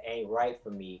that ain't right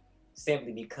for me,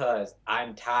 simply because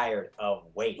I'm tired of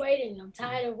waiting. Waiting. I'm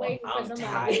tired of Or waiting for I'm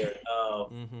somebody. tired of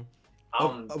Hmm.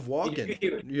 Of I'm of you walking,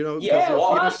 hear it. because Yeah, Yeah, your feet are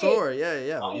walking. walking. sore. Yeah,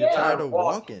 yeah. I'm You're Yeah. tired tired of of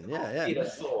walking. walking. Yeah, My yeah, feet are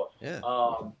sore. yeah.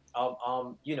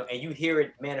 And you hear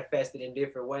it manifested in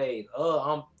different ways.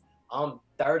 Oh, I'm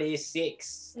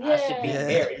 36. I should be Yeah. Yeah.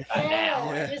 married by Yeah. now.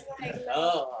 Yeah. And it's like,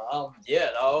 no, Oh,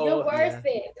 you're worth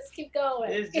Yeah. it. Just keep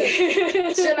going. it's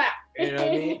just chill out. You know what I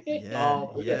mean? Yeah.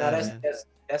 But yeah, no, Yeah, that's man. that's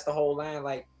that's the whole line.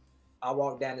 Like, I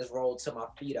walk down this road till my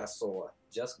feet are sore,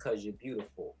 just cause you're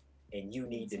beautiful and you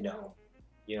need Need to to know.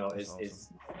 know. That's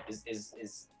awesome.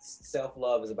 Is self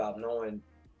love is about knowing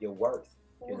your worth.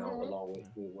 Hmm. Along with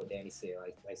what Danny said,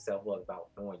 like self love about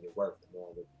knowing your worth,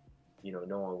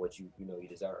 knowing what you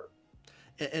deserve.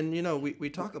 And we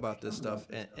talk about this stuff,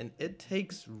 and it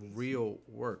takes real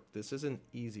work. This isn't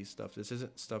easy stuff. This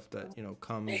isn't stuff that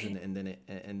comes and then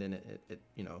it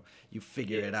you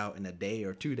figure Yeah, it out in a day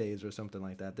or 2 days or something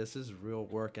like that. This is real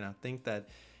work, and I think that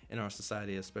in our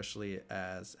society, especially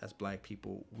as Black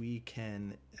people, we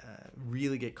can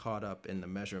really get caught up in the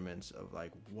measurements of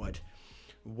like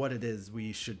what it is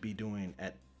we should be doing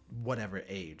at whatever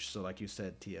age. So like you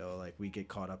said, TL, like we get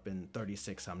caught up in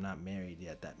 36, I'm not married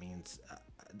yet. That means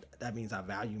that means I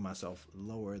value myself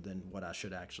lower than what I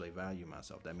should actually value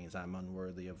myself. That means I'm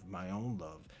unworthy of my own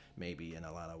love, maybe in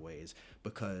a lot of ways,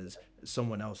 because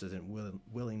someone else isn't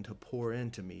willing to pour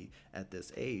into me at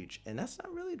this age. And that's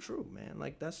not really true, man.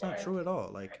 Like, that's not true at all.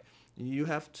 Like, you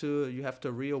have to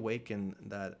reawaken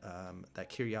that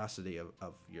curiosity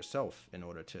of yourself in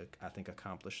order to, I think,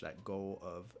 accomplish that goal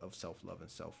of self-love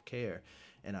and self-care.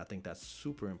 And I think that's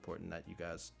super important that you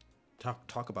guys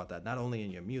talk about that, not only in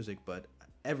your music, but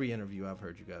every interview I've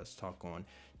heard you guys talk on,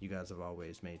 you guys have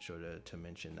always made sure to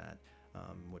mention that,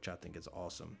 which I think is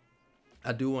awesome.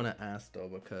 I do want to ask, though,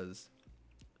 because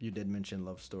you did mention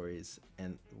love stories,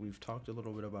 and we've talked a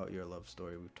little bit about your love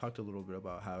story. We've talked a little bit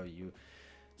about how you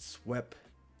swept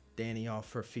Danny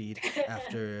off her feet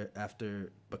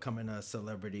after becoming a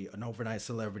celebrity, an overnight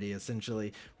celebrity,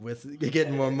 essentially, with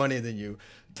getting more money than you.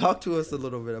 Talk to us a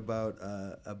little bit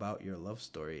about your love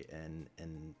story, and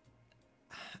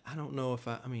I don't know if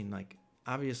I mean, like,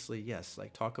 obviously, yes,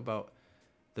 like, talk about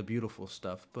the beautiful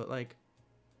stuff, but, like,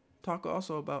 talk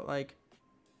also about, like,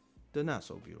 the not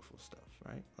so beautiful stuff,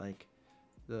 right? Like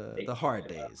the hard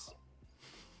days.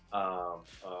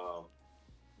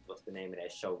 What's the name of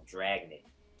that show? Dragnet.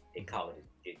 They call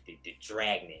it the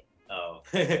Dragnet of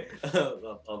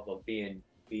of being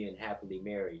happily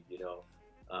married. You know,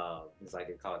 it's like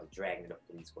they call it the Dragnet of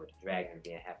police work. The Dragnet of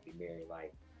being happily married.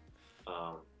 Like,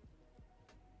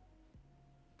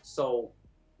 so,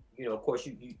 you know, of course,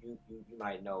 you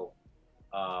might know.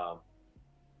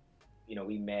 You know,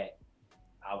 we met.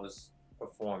 I was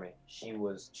performing. She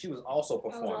was also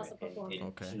performing. And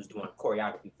okay. She was doing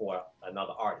choreography for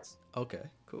another artist. Okay,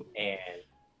 cool. And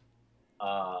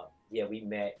yeah, we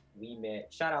met.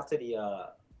 Shout out to the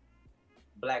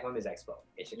Black Women's Expo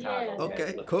in Chicago. Yeah.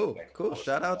 Okay, cool.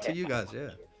 Shout out to you guys. Yeah.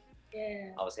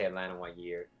 Yeah. I was headlining one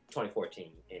year,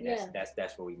 2014, and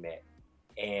that's where we met.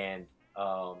 And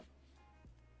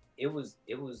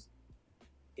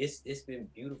it's been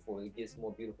beautiful. It gets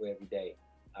more beautiful every day.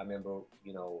 I remember,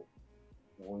 you know,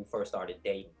 when we first started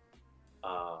dating,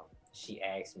 she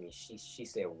asked me, she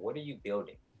said, "What are you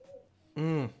building?"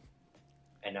 And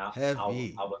I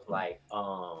was like,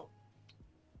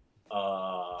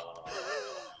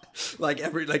 like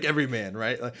every man,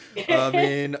 right? Like, I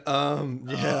mean,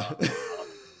 yeah.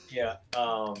 Yeah.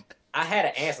 I had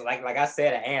an answer, like I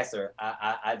said, an answer.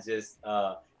 I just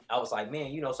I was like,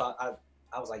 man, you know, so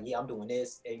I was like, yeah, I'm doing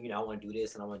this, and, you know, I want to do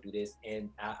this, and I want to do this, and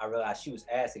I realized she was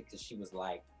asking because she was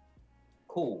like,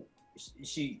 cool.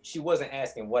 She wasn't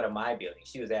asking what am I building.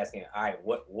 She was asking, all right,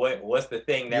 what's the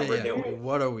thing that we're doing?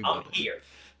 What are we doing? I'm here.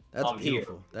 That's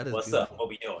beautiful. Here. That is what's beautiful. up? What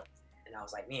we doing? And I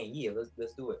was like, man, yeah,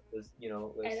 let's do it.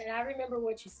 And I remember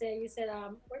what you said. You said,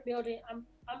 we're building. I'm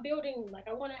building, like,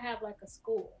 I want to have like a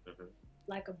school,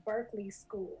 like a Berkeley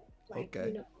school, like,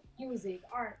 you know, music,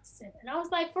 arts, and I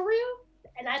was like, for real.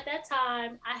 And at that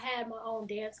time, I had my own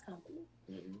dance company.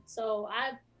 So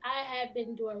I had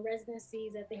been doing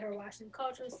residencies at the Harold Washington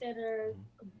Cultural Center,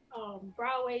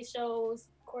 Broadway shows,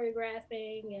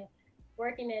 choreographing, and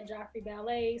working at Joffrey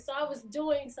Ballet. So I was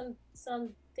doing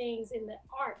some things in the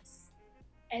arts.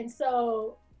 And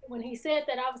so when he said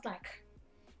that, I was like,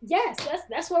 yes,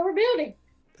 that's what we're building.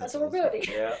 That's what we're building.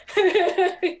 Yeah.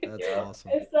 That's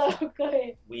awesome. And so, go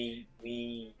ahead.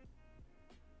 We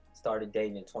started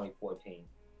dating in 2014.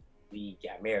 We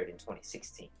got married in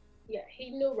 2016. Yeah, he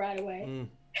knew right away.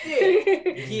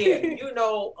 Yeah. You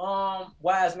know,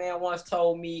 wise man once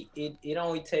told me it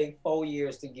only takes 4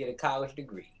 years to get a college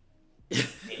degree. And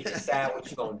you decide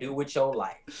what you're gonna do with your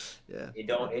life. Yeah.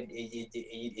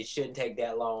 It shouldn't take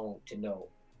that long to know.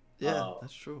 Yeah,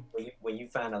 that's true. When you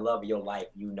find the love of your life,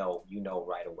 you know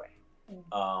right away.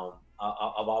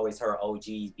 I've always heard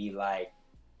OGs be like,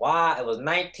 "Why? It was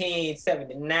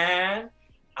 1979.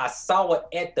 I saw it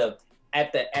at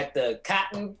the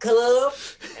Cotton Club,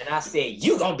 and I said,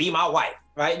 you gonna be my wife,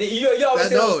 right?" You always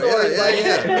tell the story,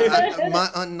 yeah. My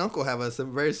aunt and uncle have a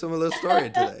very similar story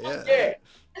to that. Yeah.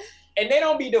 And they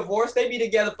don't be divorced; they be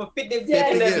together for 50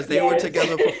 years. They were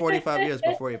together for 45 years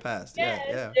before he passed.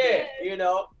 Yeah. You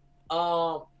know,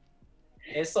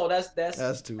 and so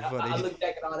that's too funny. I look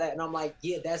back at all that, and I'm like,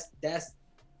 yeah, that's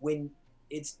when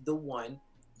it's the one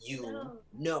you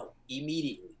know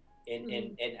immediately.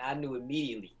 And I knew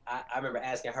immediately. I remember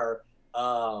asking her,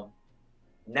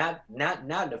 not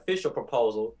an official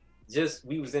proposal, just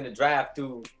we was in the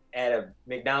drive-through at a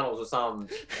McDonald's or something,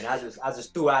 and I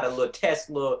just threw out a little test,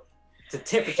 to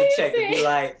temperature check to be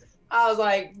like, I was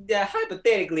like, yeah,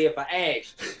 hypothetically, if I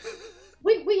asked you.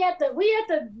 We at the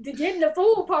getting the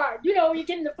food part, you know, you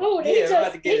getting the food, and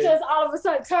he just all of a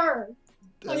sudden turned.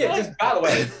 Yeah, just by the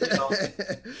way, you know.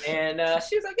 And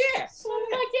she was like, yeah. So I was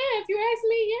like, yeah, if you ask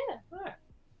me, yeah. Right.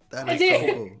 That And is so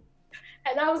then, cool.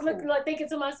 and I was looking, like, thinking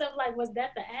to myself, like, was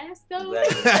that the ass though?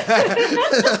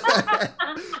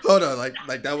 Hold on,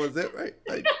 like that was it, right?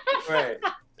 Like, Right.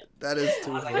 that is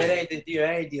too Like, funny. that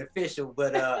ain't the official,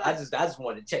 but I just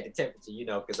wanted to check the temperature,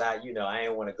 because I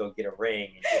ain't want to go get a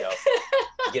ring and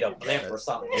get a blimp or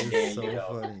something, and then so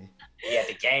funny. be at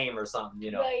the game or something,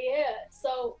 But yeah,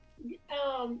 so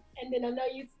and then I know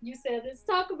you said let's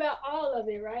talk about all of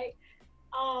it, right?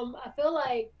 I feel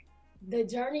like the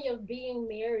journey of being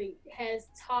married has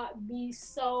taught me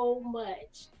so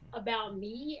much about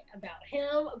me, about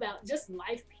him, about just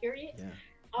life, period.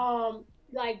 Yeah.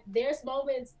 Like there's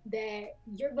moments that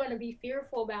you're going to be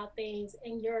fearful about things,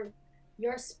 and your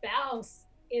spouse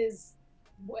is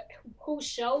who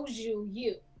shows you.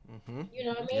 Mm-hmm. You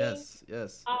know what I mean?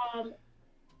 Yes.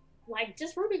 Like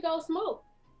just RubyGld Smoke.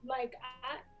 Like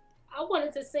I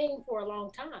wanted to sing for a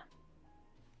long time,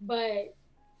 but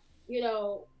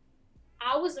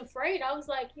I was afraid. I was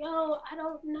like, yo, I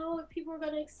don't know if people are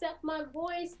gonna accept my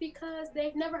voice because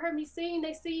they've never heard me sing.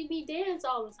 They see me dance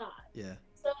all the time. Yeah.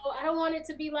 So I don't want it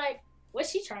to be like,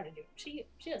 what's she trying to do? She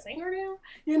a singer now,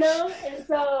 And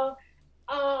so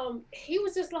he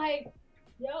was just like,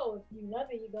 yo, if you love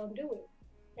it, you're gonna do it.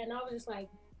 And I was just like,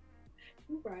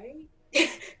 you right.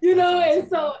 Awesome. And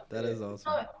so that is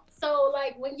awesome. So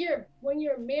like when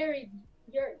you're married,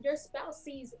 your spouse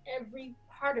sees every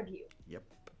part of you. Yep.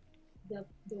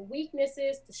 The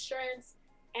weaknesses, the strengths,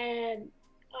 and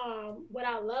what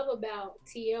I love about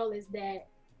TL is that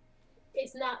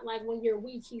it's not like when you're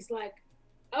weak, he's like,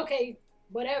 okay,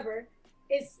 whatever.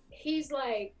 He's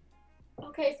like,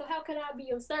 okay, so how can I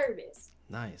be of service?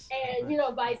 Nice. And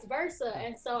vice versa.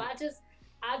 And so I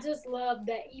just love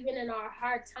that even in our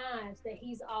hard times that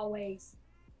he's always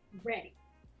ready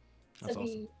to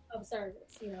be of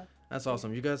service, That's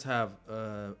awesome. You guys have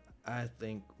I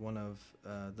think one of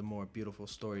the more beautiful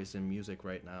stories in music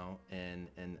right now, and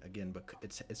again,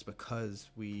 it's because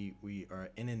we are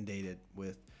inundated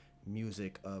with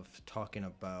music of talking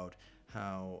about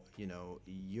how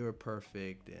you're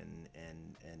perfect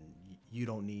and you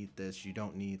don't need this, you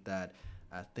don't need that.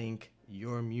 I think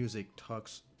your music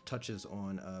touches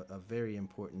on a very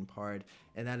important part,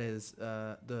 and that is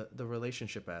the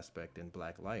relationship aspect in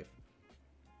Black life.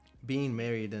 Being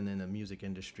married and in the music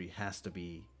industry has to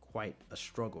be quite a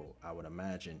struggle, I would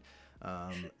imagine.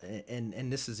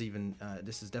 And this is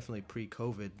definitely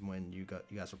pre-COVID, when you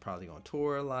guys were probably on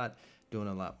tour a lot, doing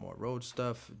a lot more road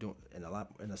stuff,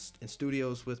 in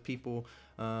studios with people.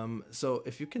 So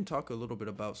if you can talk a little bit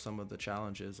about some of the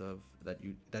challenges that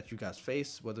you guys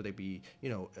face, whether they be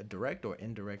direct or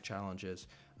indirect challenges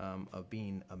of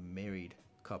being a married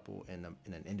couple in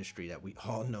an industry that we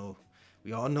all know.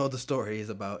 We all know the stories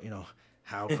about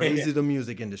how crazy the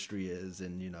music industry is,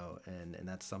 and and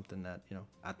that's something that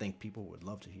I think people would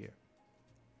love to hear.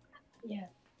 Yeah.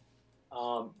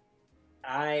 But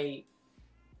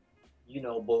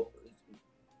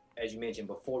as you mentioned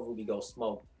before, RubyGld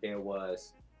Smoke, there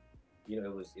was, it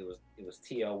was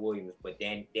T.L. Williams, but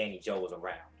Danny Joe was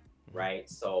around, mm-hmm. right?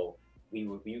 So we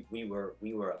were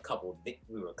a couple.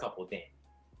 We were a couple then.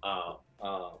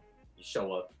 You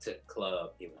show up to the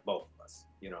club, it was both of us,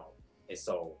 and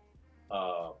so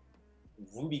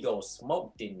RubyGld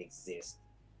Smoke didn't exist,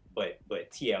 but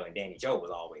TL and Danny Joe was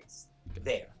always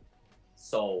there.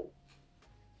 So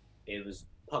it was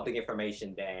public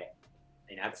information that,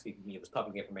 and I can speak for me, it was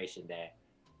public information that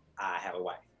I have a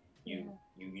wife. You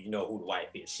know who the wife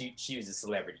is. She was a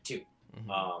celebrity too,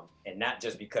 mm-hmm. And not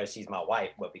just because she's my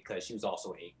wife, but because she was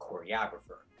also a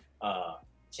choreographer.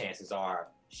 Chances are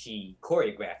she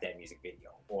choreographed that music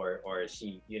video, or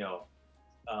she,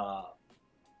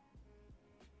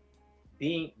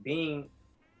 being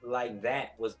like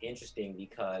that was interesting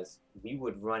because we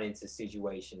would run into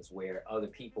situations where other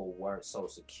people weren't so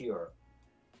secure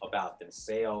about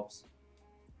themselves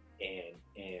and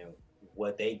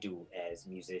what they do as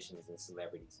musicians and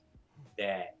celebrities,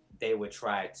 that they would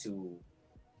try to,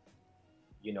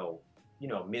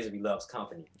 misery loves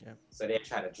company. Yeah. So they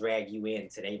try to drag you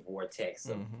into their vortex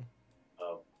of, mm-hmm.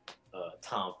 of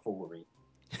tomfoolery.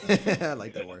 I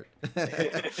like that word.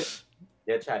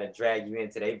 They'll try to drag you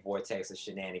into their vortex of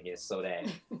shenanigans so that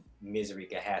misery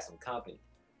can have some company.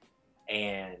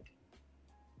 And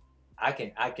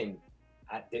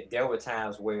there were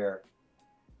times where,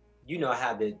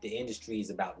 how the industry is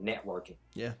about networking.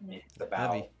 Yeah. It's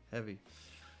about heavy.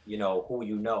 Who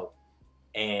you know.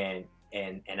 And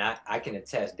I can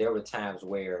attest, there were times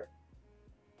where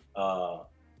a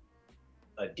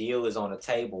deal is on the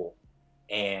table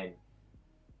and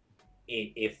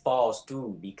it falls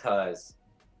through because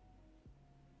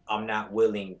I'm not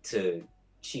willing to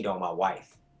cheat on my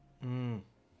wife. Mm.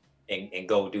 and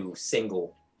go do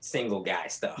single guy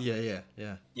stuff. Yeah.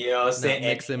 You know what I'm saying?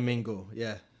 Mix and mingle.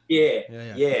 Yeah.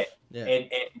 Yeah. Yeah. And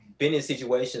been in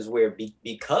situations where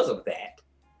because of that,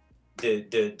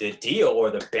 the deal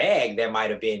or the bag that might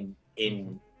have been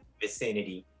in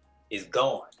vicinity is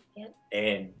gone. Yep.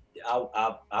 And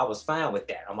I was fine with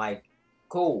that. I'm like,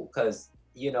 cool, because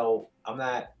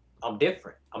I'm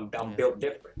different. I'm built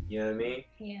different. You know what I mean?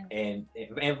 Yeah. And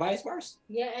vice versa.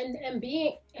 Yeah, and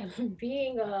being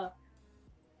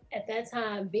at that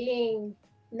time being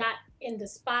not in the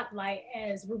spotlight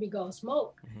as RubyGld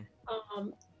Smoke,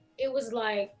 it was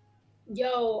like,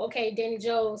 yo, okay, Danny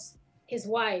Joe's his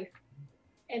wife.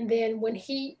 And then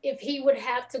if he would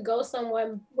have to go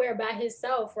somewhere by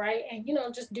himself, right? And,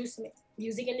 just do some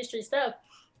music industry stuff,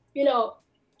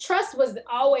 trust was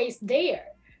always there.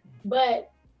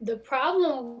 But the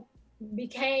problem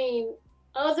became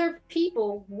other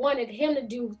people wanted him to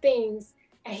do things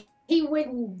and he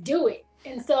wouldn't do it.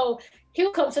 And so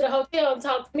he'll come to the hotel and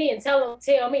talk to me and tell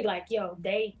me like, yo,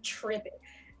 they tripping.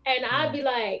 And I'd be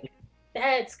like,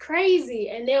 that's crazy.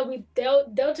 And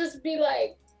they'll just be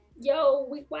like, yo,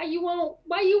 why you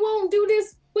won't do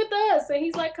this with us? And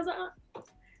he's like,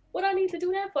 what I need to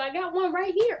do that for? I got one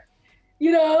right here,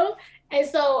 And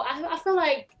so I feel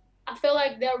like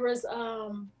there was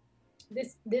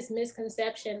this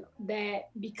misconception that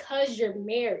because you're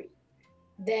married,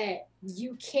 that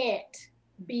you can't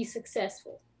be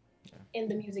successful in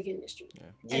the music industry.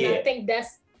 Yeah. And I think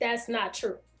that's not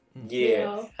true.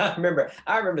 Yeah, I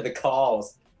remember the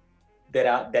calls that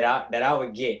I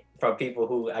would get from people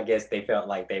who I guess they felt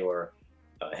like they were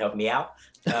helping me out.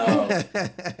 I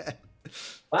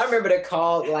remember the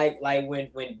call like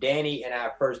when Danny and I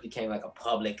first became like a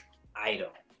public item.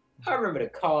 I remember the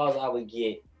calls I would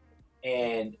get,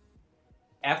 and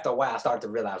after a while I started to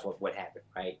realize what happened.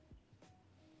 Right,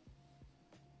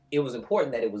 it was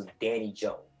important that it was Danny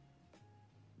Joe.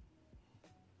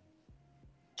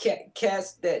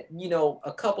 Cats that,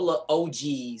 a couple of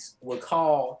OGs would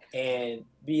call and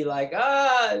be like,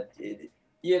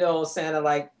 sounding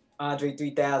like Andre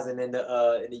 3000 in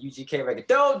the UGK record.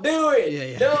 Don't do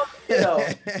it. Don't,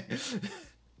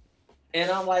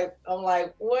 And I'm like,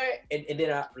 what? And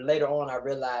then later on I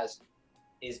realized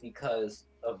it's because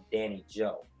of Danny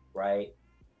Joe, right?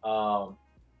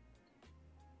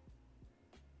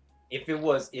 If it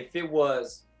was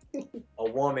a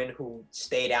woman who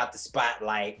stayed out the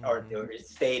spotlight or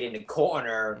stayed in the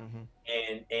corner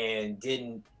and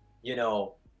didn't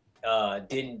involve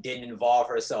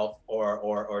herself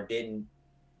or didn't,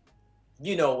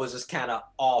 was just kind of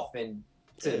off and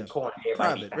to the corner.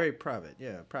 Very private.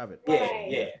 Yeah, private.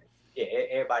 Yeah.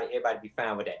 Everybody be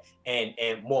fine with that.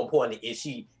 And more importantly,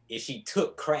 if she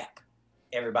took crap,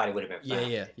 everybody would have been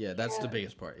fine. Yeah. That's the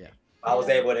biggest part. Yeah. I was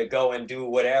able to go and do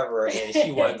whatever, and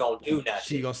she wasn't gonna do nothing.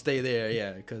 She gonna stay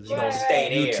there, because she gonna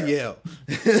stay there. UTL.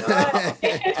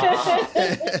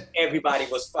 Everybody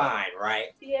was fine,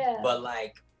 right? Yeah. But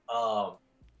like,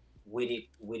 with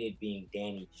it being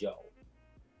Danny Joe,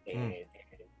 and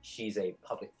she's a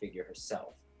public figure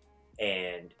herself,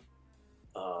 and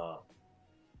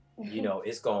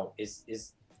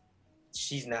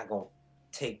she's not gonna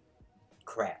take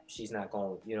crap. She's not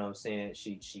gonna, you know what I'm saying?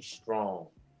 She's strong.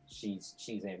 She's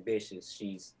ambitious.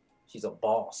 She's a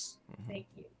boss. Thank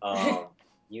you. All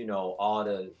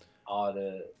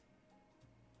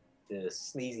the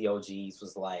sleazy OGs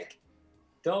was like,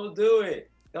 don't do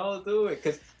it,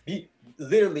 because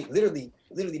literally,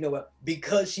 you know what?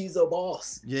 Because she's a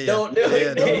boss. Don't do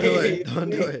it. Don't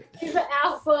do it. She's an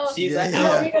alpha. She's an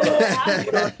alpha.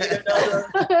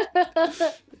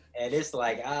 And it's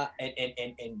like,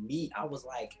 and me, I was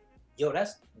like, yo,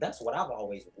 that's what I've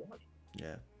always wanted.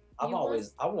 Yeah. I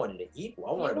wanted an equal.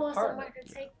 I wanted a partner. Somebody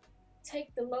to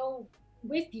take the load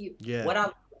with you. Yeah.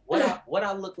 What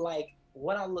I look like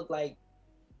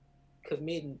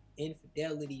committing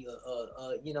infidelity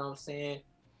or you know what I'm saying,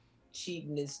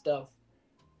 cheating and stuff.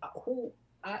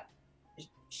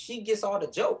 She gets all the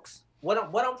jokes. What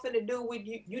I'm finna do with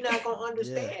you, you're not gonna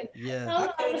understand. Yeah.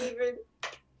 I can't even.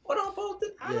 What I'm supposed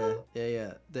to.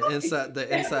 Yeah. The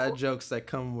inside jokes that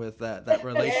come with that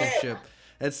relationship.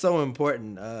 It's so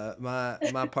important.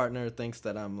 My partner thinks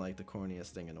that I'm like the corniest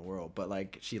thing in the world, but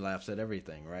like she laughs at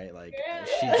everything, right? Like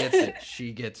she gets it.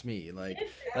 She gets me. Like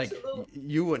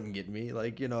you wouldn't get me.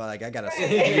 Like you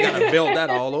gotta build that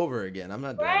all over again. I'm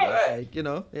not doing that. Like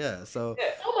So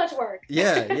much work.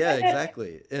 Yeah,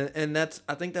 exactly. And I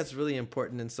think that's really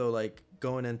important. And so like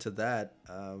going into that,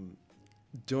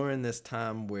 during this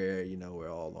time where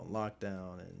we're all on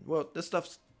lockdown and this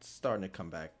stuff's starting to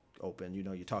come back open. You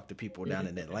know, you talk to people down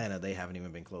in Atlanta, they haven't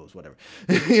even been closed, whatever.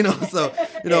 You know, so,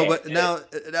 you know, but now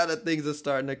that things are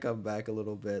starting to come back a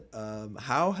little bit,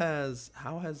 how has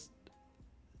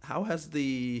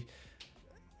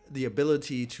the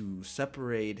ability to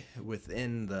separate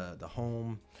within the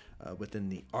home, within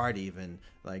the art, even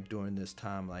like during this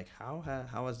time, like how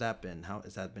has that been? How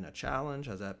has that been a challenge?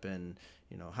 Has that been,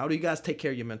 you know, how do you guys take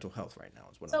care of your mental health right now?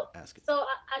 Is what I'm asking. So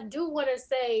I do want to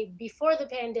say, before the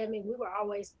pandemic, we were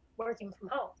always working from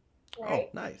home, right?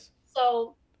 Oh, nice.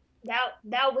 So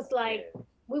that was like,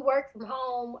 we worked from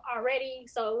home already,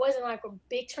 so it wasn't like a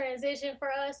big transition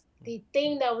for us. The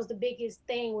thing that was the biggest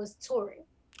thing was touring.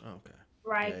 Okay.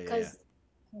 Right, because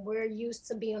we're used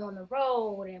to being on the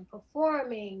road and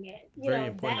performing, and Very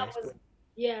important.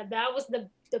 that was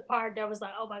the part that was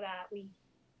like, oh my God, we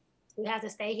have to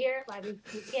stay here. Like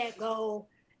we can't go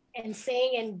and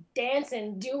sing and dance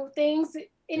and do things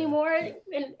anymore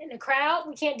in the crowd.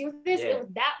 We can't do this.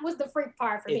 That was the freak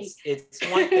part for me. It's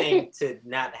one thing to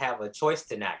not have a choice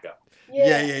to not go.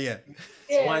 Yeah.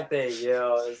 It's one thing, you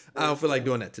know. I don't feel like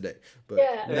doing that today, but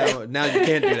now you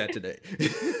can't do that today.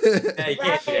 Now you can't do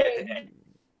that today.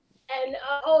 And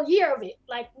a whole year of it,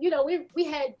 like, you know, we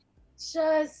had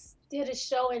just did a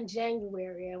show in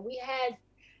January, and we had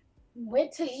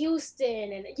went to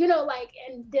Houston, and you know, like,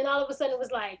 and then all of a sudden it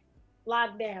was like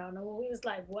lockdown, and we was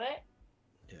like, what?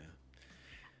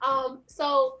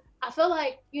 So I feel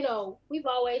like, you know, we've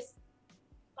always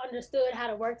understood how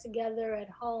to work together at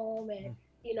home, and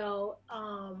you know,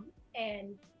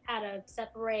 and how to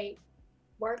separate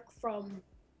work from,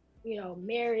 you know,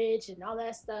 marriage and all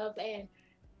that stuff, and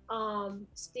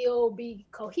still be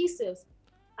cohesive.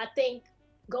 I think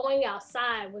going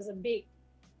outside was a big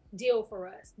deal for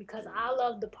us, because I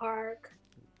love the park.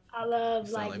 I love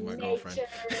like nature.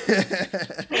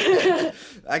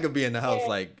 I could be in the house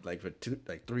like for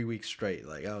 3 weeks straight.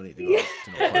 Like I don't need to go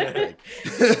to no park.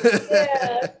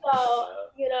 So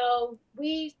you know,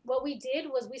 what we did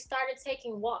was we started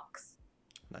taking walks.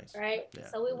 Nice. Right. Yeah.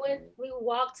 So we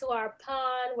walked to our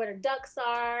pond where the ducks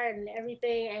are and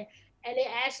everything, and it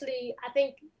actually, I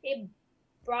think it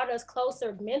brought us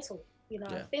closer mentally, you know,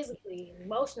 physically,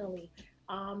 emotionally.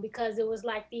 Because it was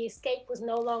like the escape was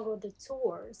no longer the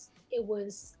tours, it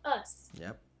was us.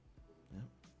 Yep.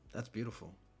 That's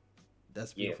beautiful.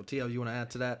 TL, you want to add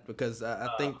to that? Because I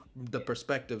think the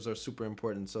perspectives are super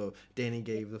important. So Danny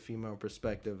gave the female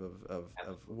perspective of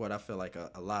what I feel like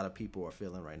a lot of people are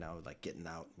feeling right now, like getting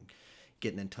out and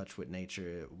getting in touch with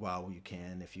nature while you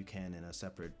can, if you can, in a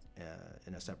separate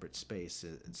space,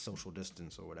 social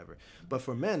distance or whatever. But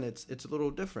for men, it's a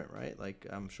little different, right? Like,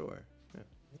 I'm sure.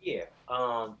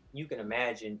 You can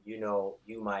imagine, you know,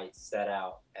 you might set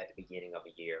out at the beginning of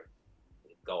a year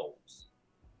with goals.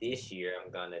 This year,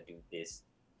 I'm going to do this,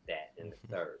 that, and the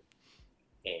third.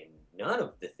 And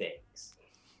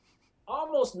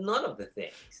almost none of the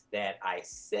things that I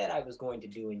said I was going to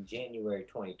do in January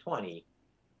 2020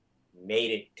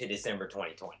 made it to December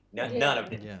 2020. None of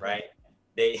them, right?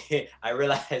 I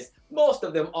realized most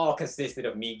of them all consisted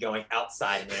of me going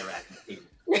outside and interacting with people,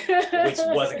 which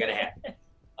wasn't going to happen.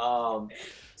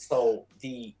 So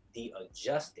the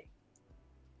adjusting,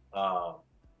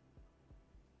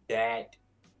 that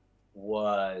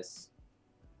was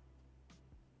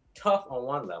tough on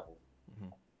one level,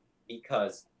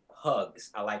 because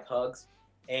I like hugs,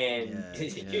 and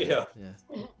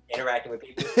interacting with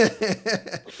people,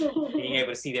 being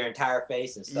able to see their entire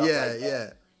face and stuff like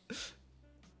that.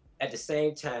 At the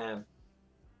same time,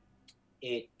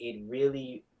 it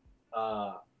really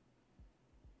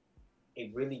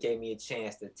gave me a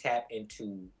chance to tap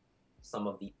into some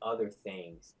of the other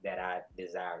things that I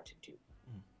desired to do,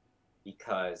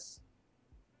 because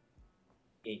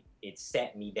it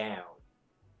sat me down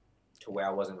to where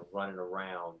I wasn't running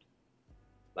around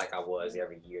like I was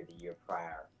every year the year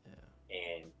prior.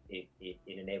 And it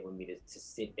enabled me to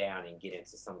sit down and get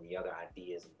into some of the other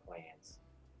ideas and plans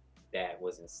that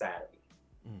was inside of me.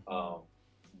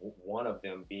 One of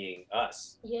them being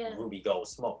us, RubyGld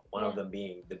Smoke. One of them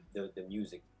being the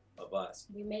music of us.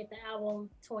 We made the album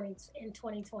in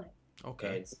 2020.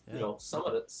 Okay. And, you know, some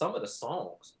of the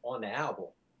songs on the album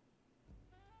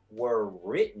were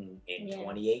written in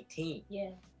 2018.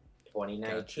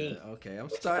 2019. Gotcha. Okay, I'm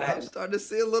starting to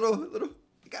see a little.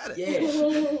 Got it.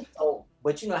 Yeah. So,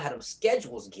 but you know how them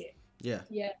schedules get. Yeah.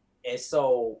 And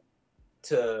so,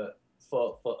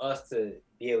 for us to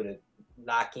be able to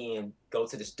lock in, go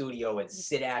to the studio and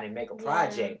sit down and make a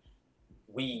project,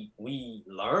 we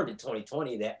learned in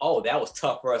 2020 that that was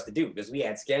tough for us to do, because we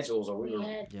had schedules, or we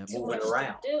were moving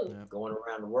around, going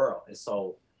around the world. And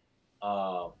so,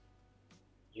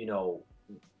 you know,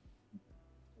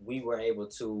 we were able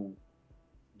to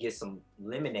get some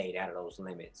lemonade out of those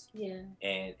lemons. Yeah.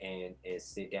 And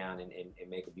sit down and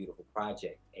make a beautiful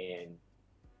project. And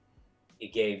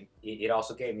it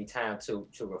also gave me time to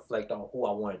reflect on who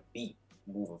I wanted to be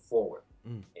moving forward.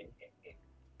 And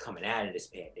coming out of this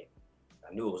pandemic.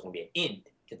 I knew it was going to be an end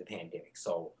to the pandemic.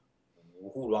 So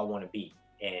who do I want to be?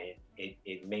 And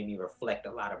it made me reflect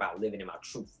a lot about living in my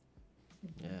truth.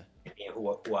 Yeah. And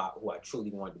who I truly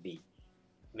wanted to be.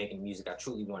 Making the music I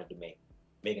truly wanted to make.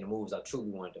 Making the moves I truly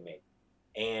wanted to make.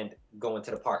 And going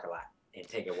to the parking lot and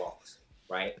taking walks,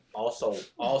 right?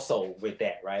 Also with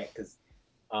that, right? Because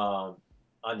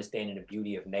understanding the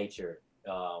beauty of nature,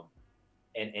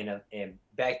 and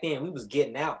back then we was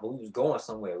getting out, but we was going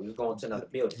somewhere. We was going to another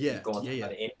building. Yeah, we was going to yeah.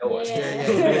 another indoors.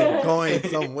 Yeah. Going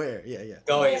somewhere. Yeah.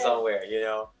 Going somewhere, you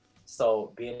know.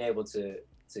 So being able to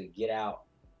get out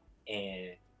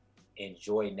and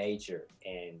enjoy nature,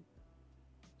 and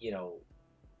you know,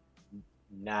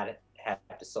 not have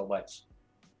to so much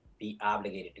be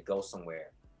obligated to go somewhere.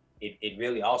 It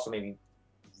really also made me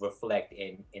reflect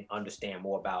and understand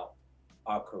more about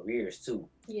our careers too.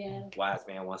 Yeah. Wise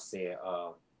man once said,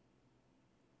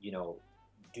 you know,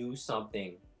 do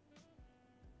something,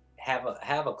 have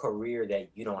a career that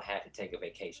you don't have to take a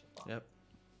vacation from. Yep.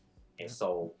 And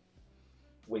so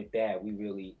with that, we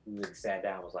really sat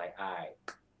down and was like, all right,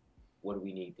 what do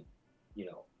we need to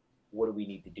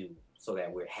do so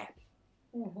that we're happy?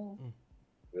 Mm-hmm.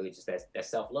 Really just that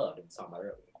self-love that we talked about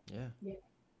earlier. Yeah.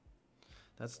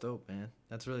 That's dope, man.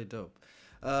 That's really dope.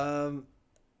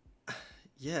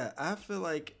 Yeah, I feel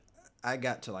like I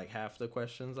got to like half the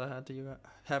questions I had to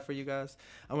have for you guys.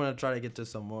 I'm gonna try to get to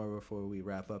some more before we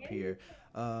wrap up here.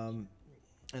 And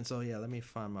so yeah, let me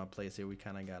find my place here. We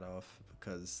kind of got off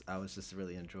because I was just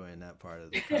really enjoying that part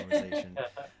of the conversation.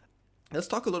 Let's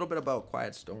talk a little bit about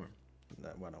Quiet Storm.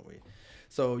 Why don't we?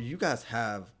 So you guys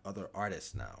have other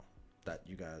artists now that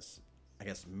you guys, I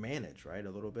guess, manage, right? A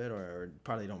little bit, or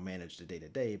probably don't manage the day to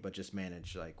day, but just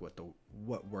manage like what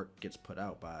work gets put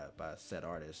out by a said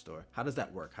artist, or how does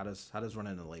that work? How does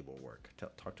running a label work?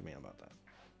 Talk to me about that.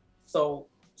 So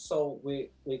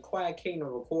with Quiet Kingdom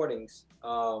Recordings,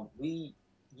 we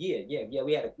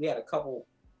had a couple.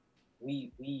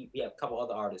 We have a couple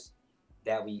other artists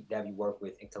that we work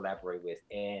with and collaborate with,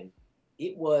 and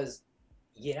it was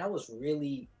that was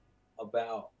really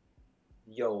about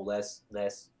let's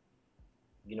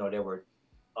there were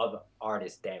other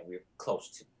artists that we're close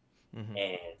to,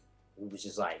 and we was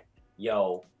just like,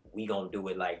 we gonna do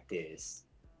it like this.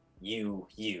 You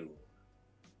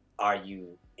are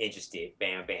you interested?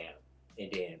 Bam bam,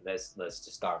 and then let's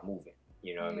just start moving.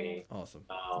 You know what I mean? Awesome.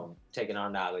 Taking our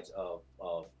knowledge of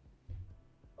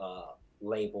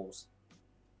labels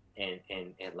and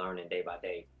learning day by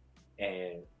day,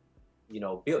 and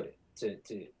build it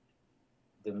to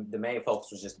the main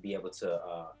focus was just to be able to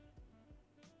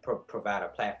provide a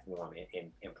platform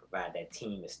and provide that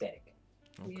team aesthetic.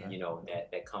 Okay.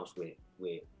 That comes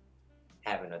with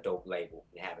having a dope label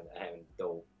and having a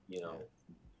dope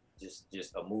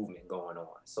just a movement going on,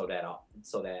 so that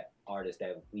artists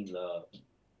that we love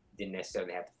didn't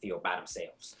necessarily have to feel by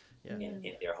themselves. In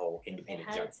their whole independent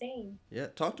journey. Yeah,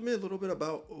 talk to me a little bit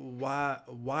about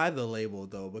why the label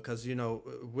though, because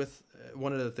with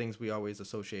one of the things we always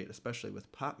associate, especially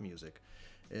with pop music,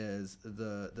 is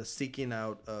the seeking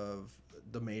out of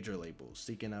the major labels,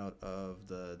 seeking out of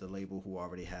the label who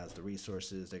already has the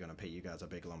resources. They're going to pay you guys a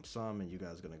big lump sum, and you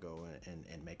guys are going to go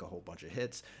and make a whole bunch of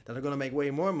hits that are going to make way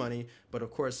more money. But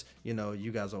of course, you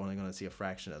guys are only going to see a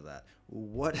fraction of that.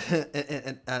 What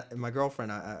and my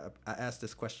girlfriend, I asked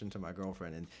this question to my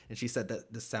girlfriend, and she said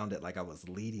that this sounded like I was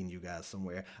leading you guys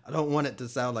somewhere. I don't want it to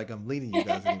sound like I'm leading you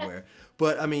guys anywhere,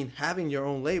 but I mean, having your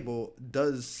own label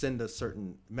does send a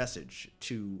certain message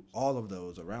to all of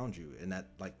those around you, and that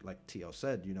like TL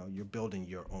said, you're building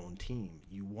your own team.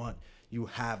 You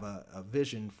have a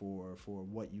vision for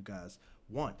what you guys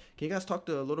want. Can you guys talk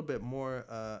a little bit more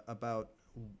about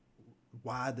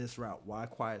why this route, why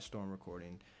Quiet Storm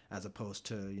Recording, as opposed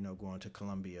to going to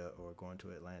Columbia or going to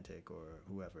Atlantic or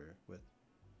whoever with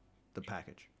the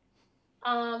package?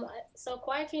 So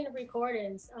Quiet Kingdom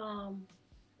Recordings,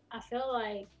 I feel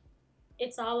like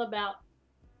it's all about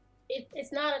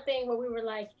it's not a thing where we were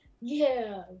like, we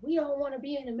don't want to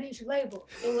be in a major label.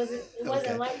 It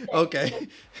wasn't like that. Okay.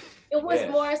 It was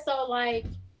more so like,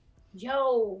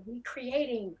 we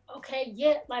creating.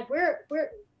 Okay, like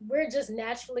we're just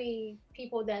naturally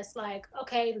people that's like,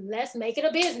 okay, let's make it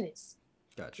a business.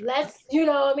 Gotcha. Let's, what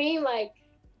I mean? Like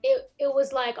it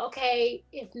was like, okay,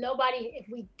 if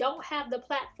we don't have the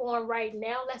platform right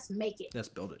now, let's make it. Let's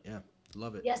build it. Yeah.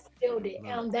 Love it. Let's build it.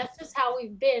 That's just how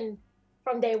we've been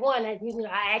from day one, I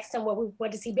asked him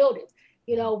what is he building?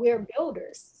 We're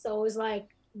builders. So it's like,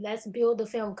 let's build the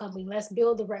film company. Let's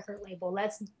build the record label.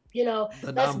 Let's, the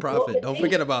let's nonprofit. Don't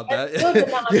forget about that.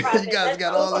 You guys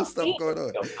got all this stuff going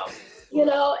on.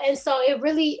 And so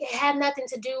it had nothing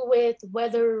to do with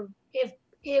whether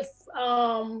if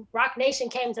Rock Nation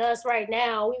came to us right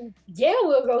now,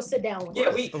 we'll go sit down with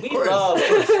them.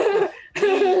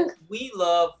 we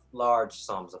love large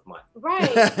sums of money.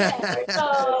 Right. Yeah.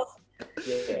 So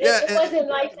it wasn't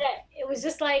like that. It was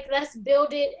just like, let's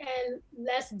build it and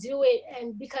let's do it.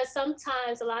 And because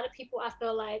sometimes a lot of people, I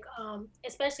feel like,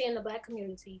 especially in the Black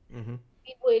community,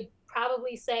 we would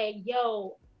probably say,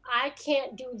 yo, I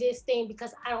can't do this thing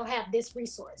because I don't have this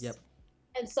resource. Yep.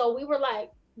 And so we were like,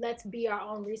 let's be our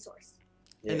own resource.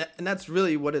 Yeah. And that's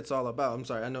really what it's all about. I'm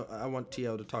sorry, I know I want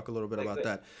TL to talk a little bit about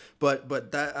that,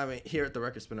 but that, I mean, here at the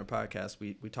Record Spinner podcast,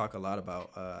 we talk a lot about.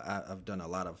 I've done a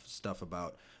lot of stuff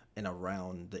about and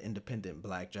around the independent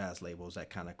Black jazz labels that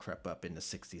kind of crept up in the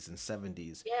 60s and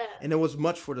 70s. Yeah. And it was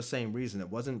much for the same reason. It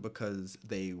wasn't because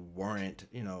they weren't,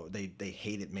 they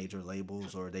hated major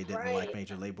labels or they didn't like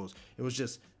major labels. It was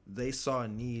just they saw a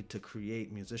need to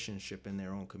create musicianship in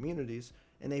their own communities.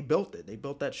 And they built it. They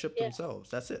built that ship themselves.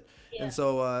 That's it. Yeah. And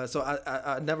so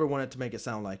I never wanted to make it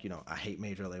sound like, I hate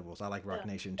major labels. I like Rock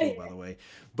Nation too, by the way.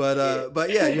 But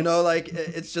yeah, like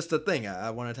it's just a thing. I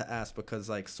wanted to ask because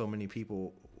like so many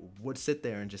people would sit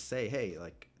there and just say, hey,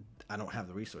 like I don't have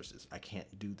the resources. I can't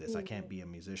do this. I can't be a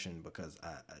musician because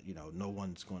no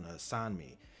one's going to sign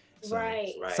me. So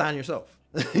sign yourself.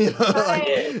 Yeah.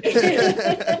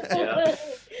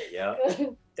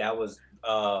 That was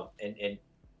and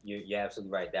you're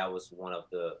absolutely right. That was one of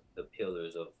the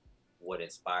pillars of what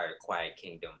inspired Quiet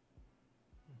Kingdom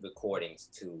recordings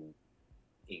to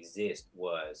exist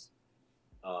was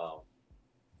the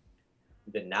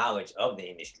knowledge of the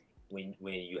industry. When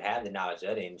you have the knowledge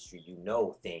of the industry,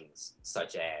 things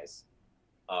such as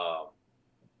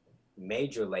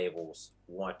major labels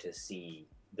want to see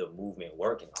the movement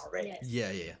working already.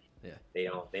 Yeah. They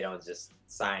don't just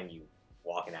sign you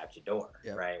walking out your door,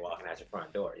 right? Walking out your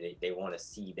front door. They want to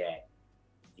see that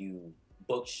you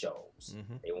book shows.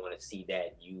 They want to see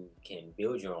that you can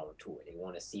build your own tour. They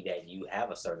want to see that you have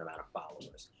a certain amount of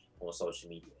followers on social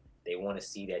media. They want to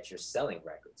see that you're selling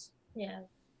records. Yeah.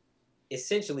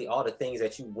 Essentially, all the things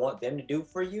that you want them to do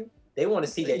for you, they want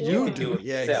to see that you can do it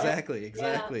yourself.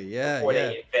 Exactly. Yeah. Before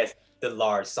they invest the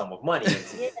large sum of money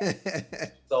into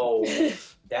it. So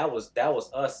that was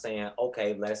us saying,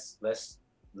 okay, let's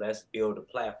build a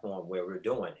platform where we're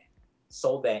doing it,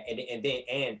 so that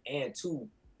and two,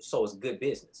 so it's good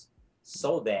business,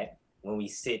 so that when we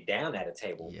sit down at a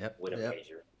table with a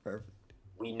major,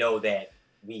 we know that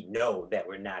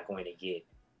we're not going to get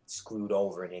screwed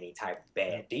over in any type of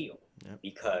bad deal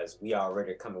because we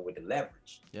already are coming with the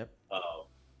leverage of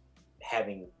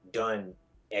having done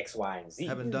X, Y, and Z,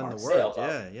 having done the work. So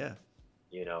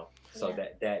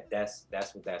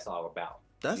that's what that's all about.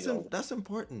 That's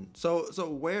important. So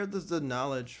where does the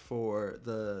knowledge for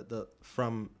the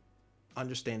from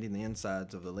understanding the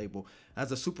insides of the label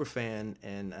as a super fan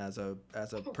and as a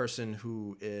person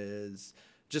who is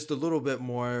just a little bit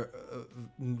more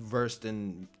versed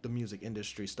in the music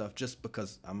industry stuff, just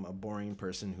because I'm a boring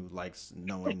person who likes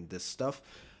knowing this stuff.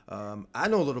 I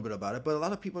know a little bit about it, but a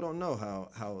lot of people don't know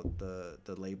how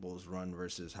the labels run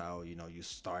versus how you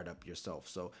start up yourself.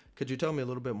 So could you tell me a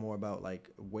little bit more about like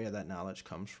where that knowledge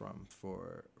comes from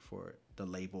for the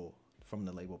label, from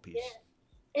the label piece?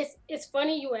 Yeah. It's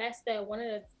funny you asked that. One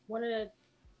of the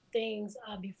things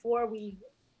before we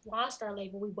launched our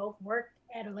label, we both worked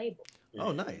at a label.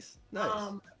 Oh, nice.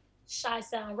 Shy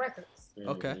Sound Records.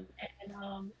 Okay.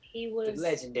 And he was the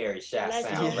legendary Shy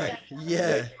Sound Records.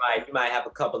 Yeah. You might have a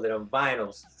couple of them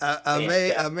vinyls.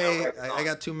 I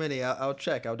got too many. I'll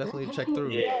check. I'll definitely check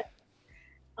through. Yeah.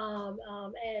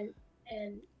 And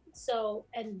so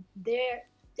their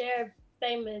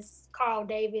famous Carl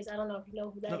Davis. I don't know if you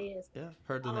know who that is. Yeah,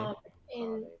 heard the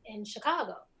name. In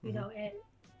Chicago,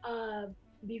 and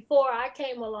before I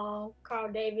came along,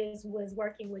 Carl Davis was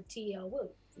working with T.L.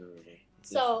 Williams.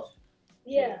 So,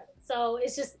 so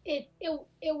it's just it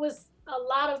was a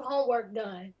lot of homework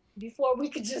done before we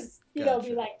could just be like,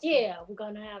 we're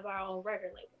gonna have our own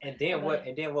record label. And then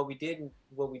what we didn't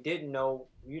know,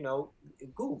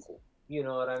 Google. You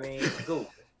know what I mean? Google.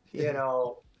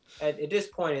 At this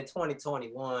point in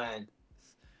 2021.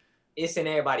 It's in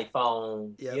everybody's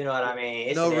phone. Yep. You know what I mean?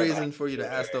 It's no reason for you to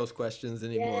ask those questions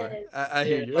anymore. Yes. I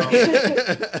hear you.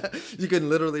 You can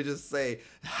literally just say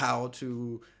how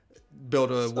to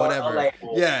build a whatever.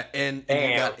 And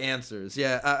you got answers.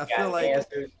 Yeah, I feel like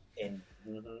answers, and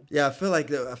Yeah, I feel like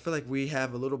we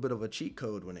have a little bit of a cheat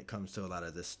code when it comes to a lot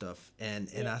of this stuff, and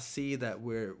I see that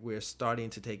we're starting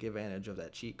to take advantage of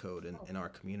that cheat code in our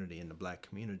community, in the Black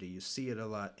community. You see it a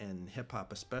lot in hip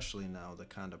hop, especially now, the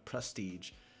kind of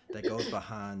prestige that goes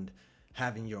behind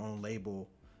having your own label.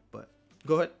 But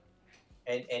go ahead.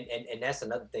 And that's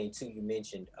another thing too. You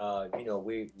mentioned,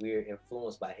 we're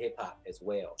influenced by hip hop as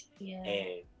well,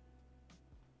 and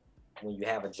when you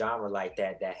have a genre like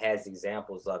that has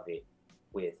examples of it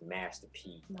with Master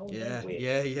P. Yeah. You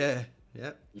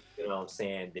know what I'm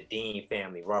saying? The Dean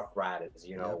family, Rough Riders,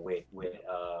 with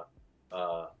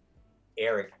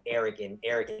Eric and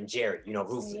Jerry,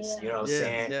 Rufus, you know what I'm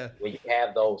saying? Yeah. Where you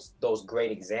have those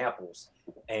great examples,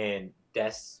 and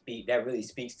that really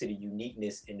speaks to the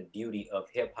uniqueness and the beauty of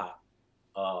hip hop,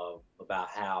 about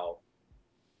how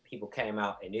people came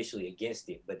out initially against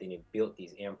it, but then it built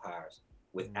these empires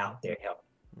without their help.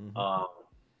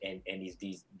 And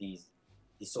these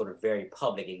sort of very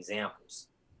public examples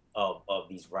of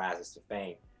these rises to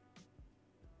fame.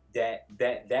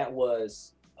 That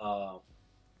was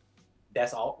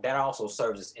that also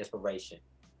serves as inspiration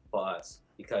for us,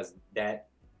 because that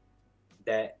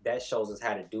shows us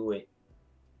how to do it.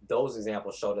 Those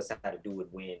examples showed us how to do it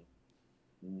when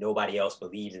nobody else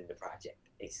believed in the project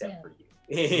except for you.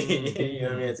 You know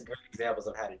what I mean? It's great examples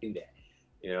of how to do that.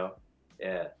 Yeah.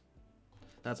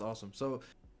 That's awesome. So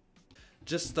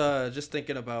just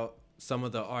thinking about some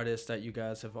of the artists that you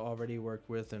guys have already worked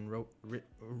with and wrote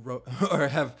or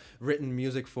have written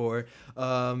music for,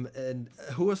 and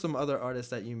who are some other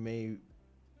artists that you may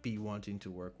be wanting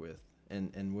to work with?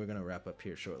 And we're gonna wrap up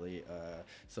here shortly.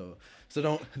 So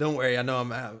don't worry. I know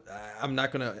I'm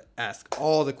not gonna ask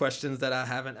all the questions that I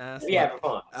haven't asked. Yeah,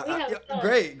 fun.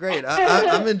 Great.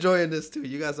 I'm enjoying this too.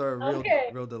 You guys are a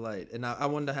real delight, and I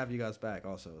wanted to have you guys back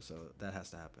also. So that has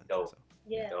to happen. Dope.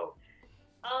 Yeah. Dope.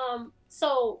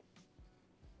 So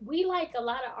we like a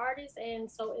lot of artists,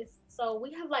 and so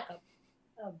we have like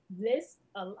a list,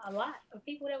 a lot of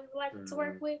people that we like to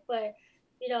work with, but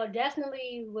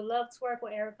definitely would love to work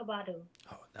with Erykah Badu.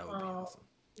 Oh, that would be awesome.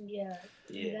 Yeah.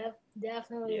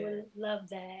 Definitely would love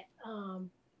that.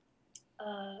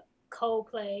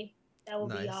 Coldplay, that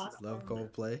would be awesome. Love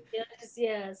Coldplay.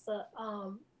 Yeah. So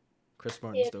Chris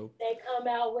Martin's dope. They come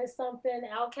out with something,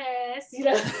 Outkast,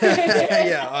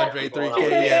 Yeah, Andre 3K.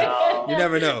 Yeah, you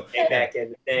never know. Back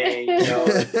in the day, do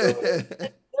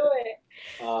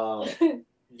it.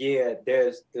 Yeah,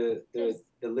 there's the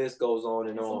list goes on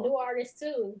and on. Some new artists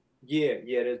too. Yeah.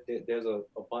 There's a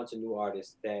bunch of new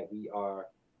artists that we are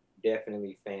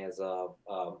definitely fans of.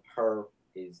 Her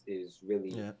is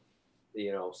really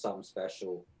something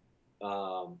special,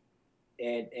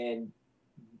 and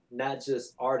not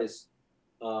just artists,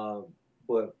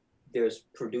 but there's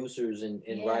producers and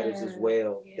writers as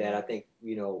well that I think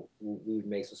we would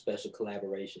make some special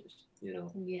collaborations.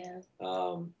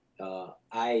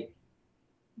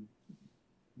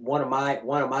 One of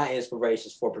my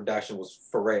inspirations for production was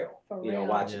Pharrell.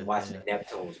 Watching the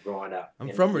Neptunes growing up.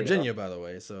 I'm from Virginia, by the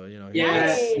way, so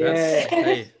Yes.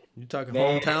 Hey, you talking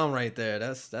hometown right there.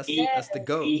 That's the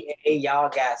GOAT. EA, y'all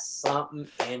got something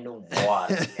in the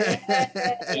water.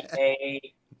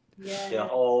 EA, the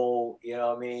whole, you know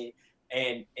what I mean?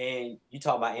 And you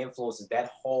talk about influences, that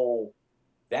whole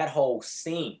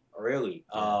scene really,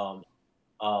 from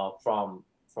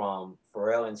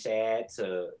Pharrell and Chad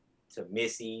to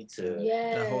Missy to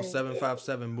that whole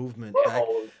 757 movement. I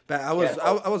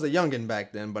was a youngin'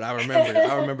 back then, but I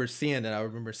remember seeing it. I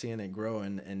remember seeing it grow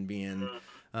and being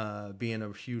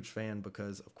a huge fan,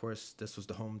 because of course this was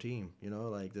the home team.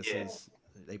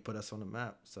 They put us on the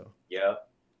map. So yep.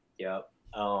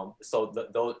 So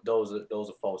those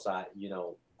are folks I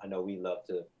know we love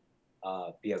to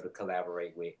be able to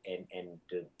collaborate with, and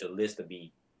the list will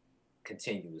be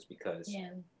continuous, because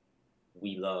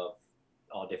we love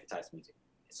all different types of music.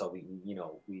 So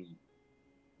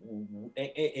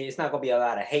it's not gonna be a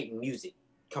lot of hating music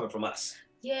coming from us.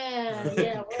 Yeah.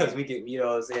 Because we get,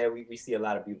 we see a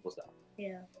lot of beautiful stuff.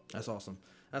 Yeah. That's awesome.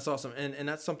 And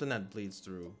that's something that bleeds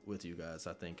through with you guys.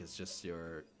 I think it's just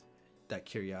that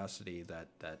curiosity,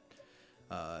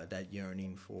 that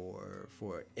yearning for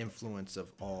influence of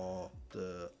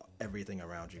everything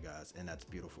around you guys, and that's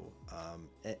beautiful.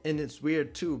 And it's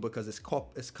weird too, because it's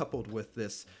coupled with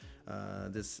this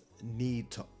need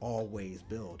to always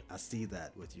build. I see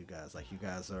that with you guys. Like, you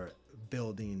guys are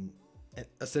building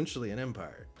essentially an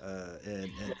empire,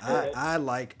 and I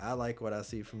like what I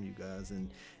see from you guys, and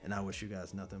I wish you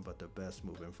guys nothing but the best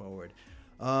moving forward.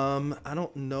 I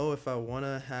don't know if I want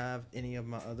to have any of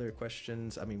my other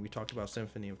questions. I mean, we talked about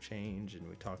Symphony of Change and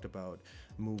we talked about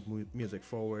music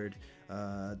forward.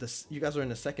 This you guys are in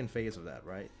the second phase of that,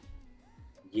 right?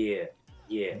 Yeah,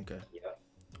 yeah, Okay. yeah.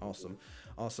 Awesome.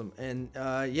 Awesome. And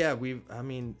yeah, I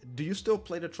mean, do you still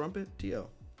play the trumpet, Tio?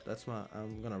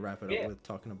 I'm gonna wrap it up Yeah, with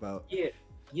talking about. yeah,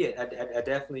 yeah. I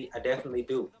definitely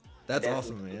do. I That's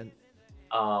awesome, definitely man. do.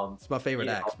 It's my favorite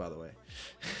You know, axe, by the way.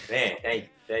 man,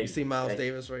 You see Miles thank you.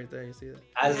 Davis right there. You see that?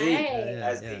 I see, Nice. I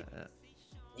Yeah, see.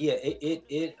 yeah.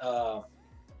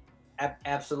 Yeah,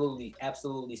 absolutely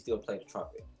still play the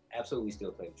trumpet. Absolutely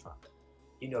still play the trumpet.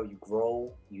 You know, you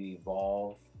grow, you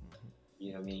evolve.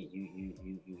 You know what I mean?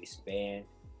 You expand,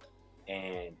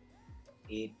 and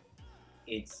it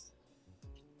it's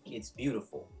it's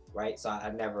beautiful, right? So I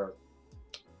never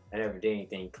did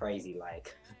anything crazy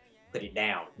like put it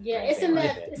down Yeah, or it's anything in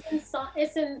like that. that. It's in signs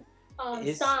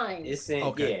It's in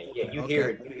Okay. yeah. You Okay. hear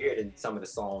it in some of the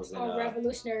songs in on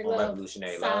Revolutionary on Love.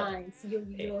 Revolutionary Love. Signs. You'll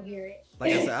hear it.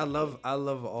 Like I said, I love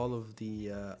all of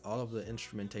the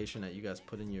instrumentation that you guys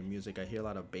put in your music. I hear a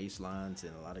lot of bass lines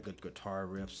and a lot of good guitar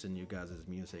riffs in you guys'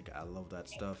 music. I love that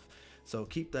stuff. So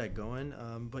keep that going.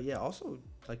 But yeah, also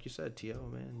like you said, Tio,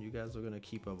 man, you guys are gonna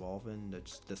keep evolving.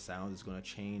 The sound is gonna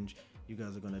change. You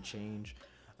guys are gonna change.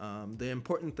 The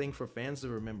important thing for fans to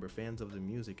remember, fans of the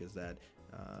music, is that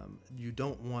you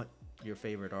don't want your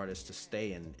favorite artist to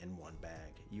stay in one bag.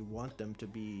 You want them to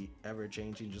be ever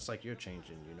changing, just like you're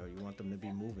changing. You know, you want them to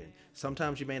be moving.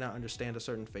 Sometimes you may not understand a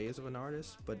certain phase of an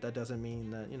artist, but that doesn't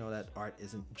mean that that art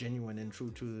isn't genuine and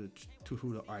true to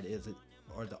who the art is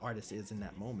or the artist is in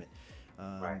that moment.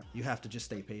 Right. You have to just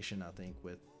stay patient, I think,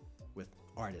 with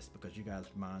artists, because you guys'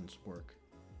 minds work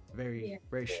very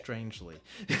strangely.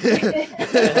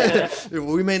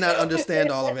 We may not understand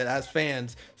all of it as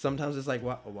fans. Sometimes it's like,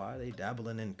 why are they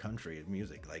dabbling in country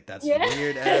music? Like, that's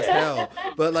weird as hell.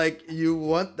 But like, you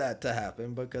want that to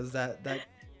happen because that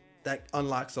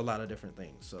unlocks a lot of different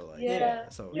things. So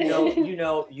like, so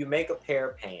You make a pair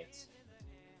of pants.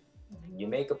 You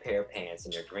make a pair of pants,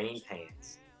 and they're green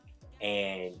pants,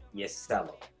 and you sell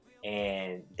them,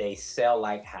 and they sell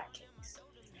like hotcakes,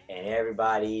 and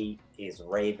everybody is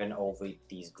raving over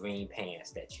these green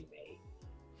pants that you made,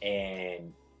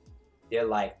 and they're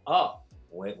like, "Oh,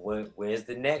 where's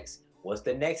the next? What's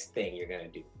the next thing you're gonna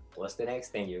do? What's the next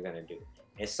thing you're gonna do?"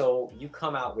 And so you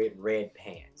come out with red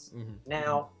pants. Mm-hmm.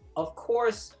 Now, of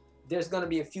course, there's gonna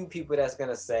be a few people that's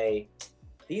gonna say,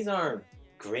 "These aren't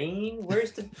green.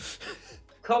 Where's the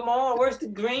come on? Where's the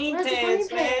green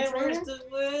pants, man? Where's the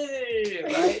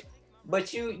right?"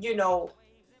 But you know,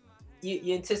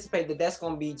 you anticipate that that's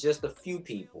gonna be just a few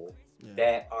people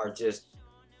that are just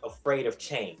afraid of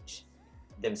change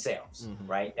themselves,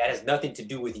 right? That has nothing to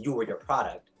do with you or your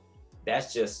product.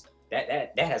 That's just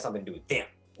that has something to do with them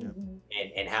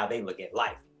and how they look at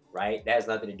life, right? That has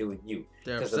nothing to do with you.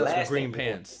 They're obsessed with green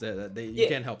pants. You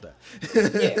can't help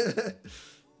that.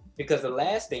 Because the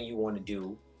last thing you want to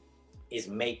do is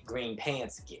make green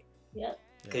pants again. Yep.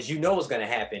 Because you know what's going to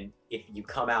happen if you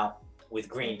come out with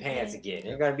green pants again.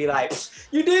 They're going to be like,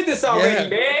 "You did this already,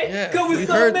 man. Yeah. Come with We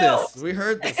something heard else." this. We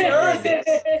heard this. Heard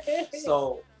this.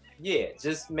 So, yeah,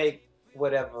 just make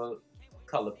whatever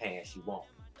color pants you want.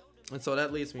 And so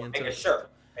that leads me into Make a shirt.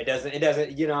 It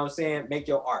doesn't, you know what I'm saying? Make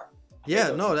your art.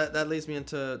 Yeah, no, that leads me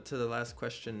into the last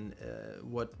question.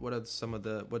 What are some of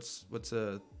the what's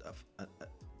a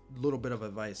little bit of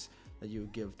advice that you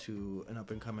would give to an up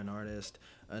and coming artist,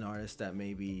 an artist that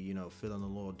may be feeling a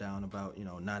little down about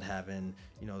not having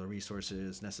the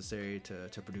resources necessary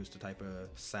to produce the type of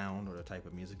sound or the type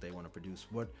of music they want to produce?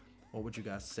 What would you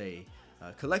guys say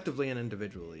collectively and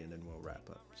individually, and then we'll wrap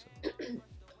up. So.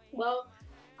 Well,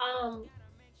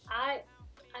 I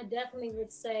definitely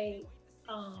would say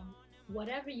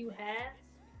whatever you have,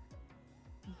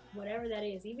 whatever that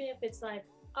is, even if it's like,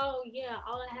 oh yeah,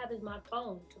 all I have is my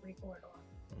phone to record on.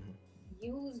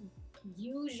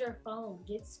 Use your phone.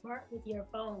 Get smart with your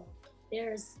phone.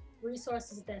 There's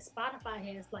resources that Spotify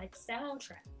has, like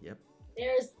Soundtrack. Yep.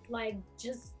 There's like,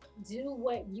 just do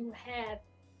what you have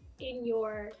in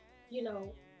your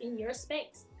in your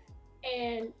space.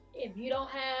 And if you don't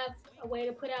have a way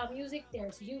to put out music,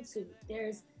 there's YouTube.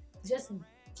 There's just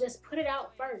put it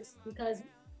out first, because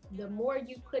the more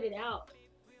you put it out,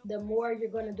 the more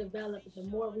you're going to develop, the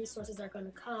more resources are going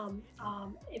to come.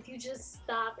 If you just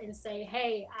stop and say,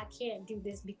 "Hey, I can't do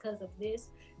this because of this,"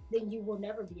 then you will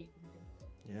never be able to do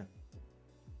it.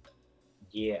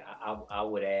 Yeah. Yeah, I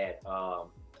would add,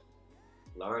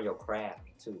 learn your craft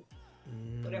too.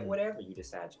 Whatever you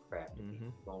decide your craft to be.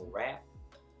 You're gonna rap,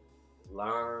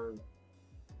 learn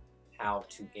how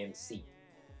to MC.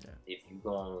 If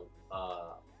you're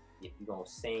gonna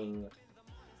sing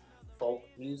folk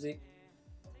music,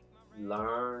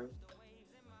 learn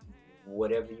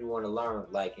whatever you want to learn.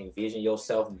 Like envision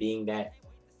yourself being that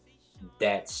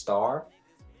star,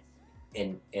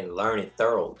 and learn it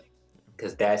thoroughly,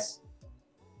 because that's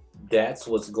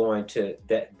what's going to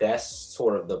that's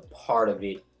sort of the part of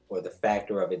it, or the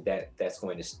factor of it that's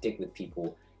going to stick with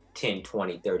people 10,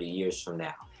 20, 30 years from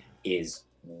now. Is,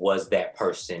 was that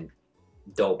person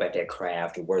dope at their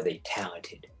craft, or were they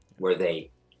talented? Were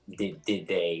they did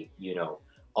they,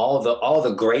 all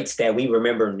the greats that we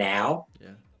remember now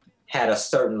had a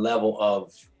certain level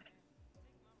of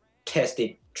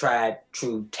tested, tried,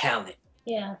 true talent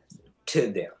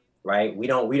to them, right? We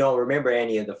don't remember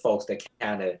any of the folks that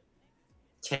kind of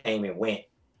came and went,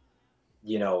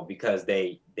 because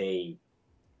they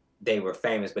were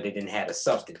famous, but they didn't have a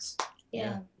substance.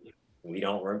 We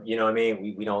don't, you know what I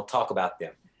mean? We don't talk about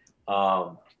them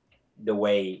the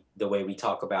way we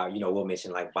talk about, we'll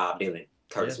mention like Bob Dylan,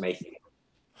 Curtis Mayfield,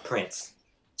 Prince,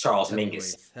 Charles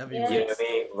Mingus. You know what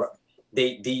I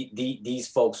mean? These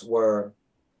folks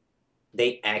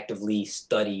they actively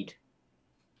studied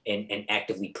and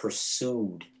actively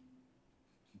pursued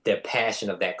the passion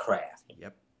of that craft.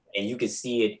 Yep. And you can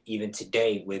see it even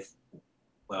today with,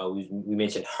 we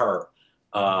mentioned her,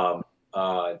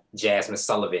 Jasmine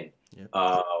Sullivan,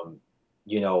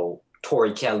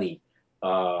 Tori Kelly,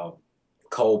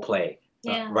 Coldplay,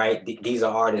 right? These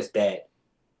are artists that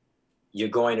you're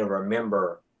going to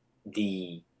remember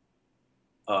the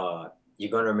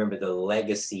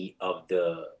legacy of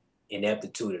the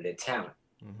ineptitude of their talent.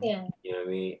 Yeah. You know what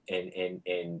I mean?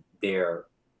 And their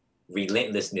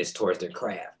relentlessness towards their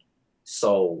craft.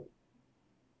 So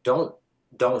don't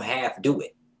half do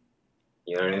it.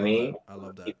 You know what I mean? I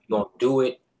love that. If you're gonna do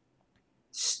it,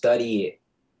 study it.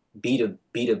 Be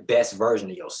the best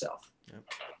version of yourself. Yep.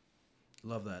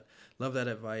 Love that. Love that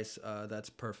advice. That's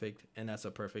perfect, and that's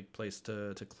a perfect place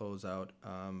to close out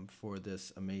for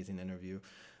this amazing interview.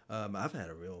 I've had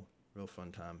a real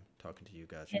fun time talking to you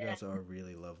guys. You guys are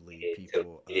really lovely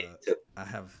people. I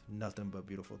have nothing but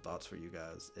beautiful thoughts for you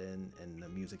guys, and the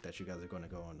music that you guys are going to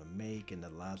go on to make, and the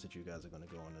lives that you guys are going to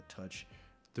go on to touch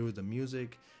through the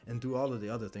music and through all of the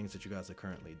other things that you guys are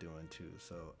currently doing too.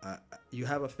 So you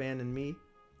have a fan in me.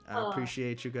 I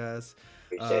appreciate you guys.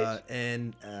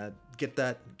 And get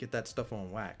that stuff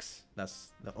on wax. That's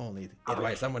the only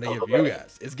advice I'm going to give you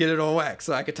guys, is get it on wax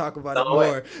so I can talk about it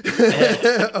more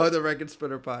on the Record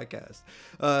Spinner podcast.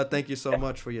 Thank you so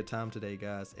much for your time today,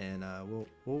 guys. And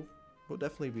we'll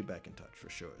definitely be back in touch for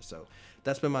sure. So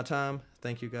that's been my time.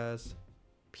 Thank you guys.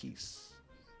 Peace.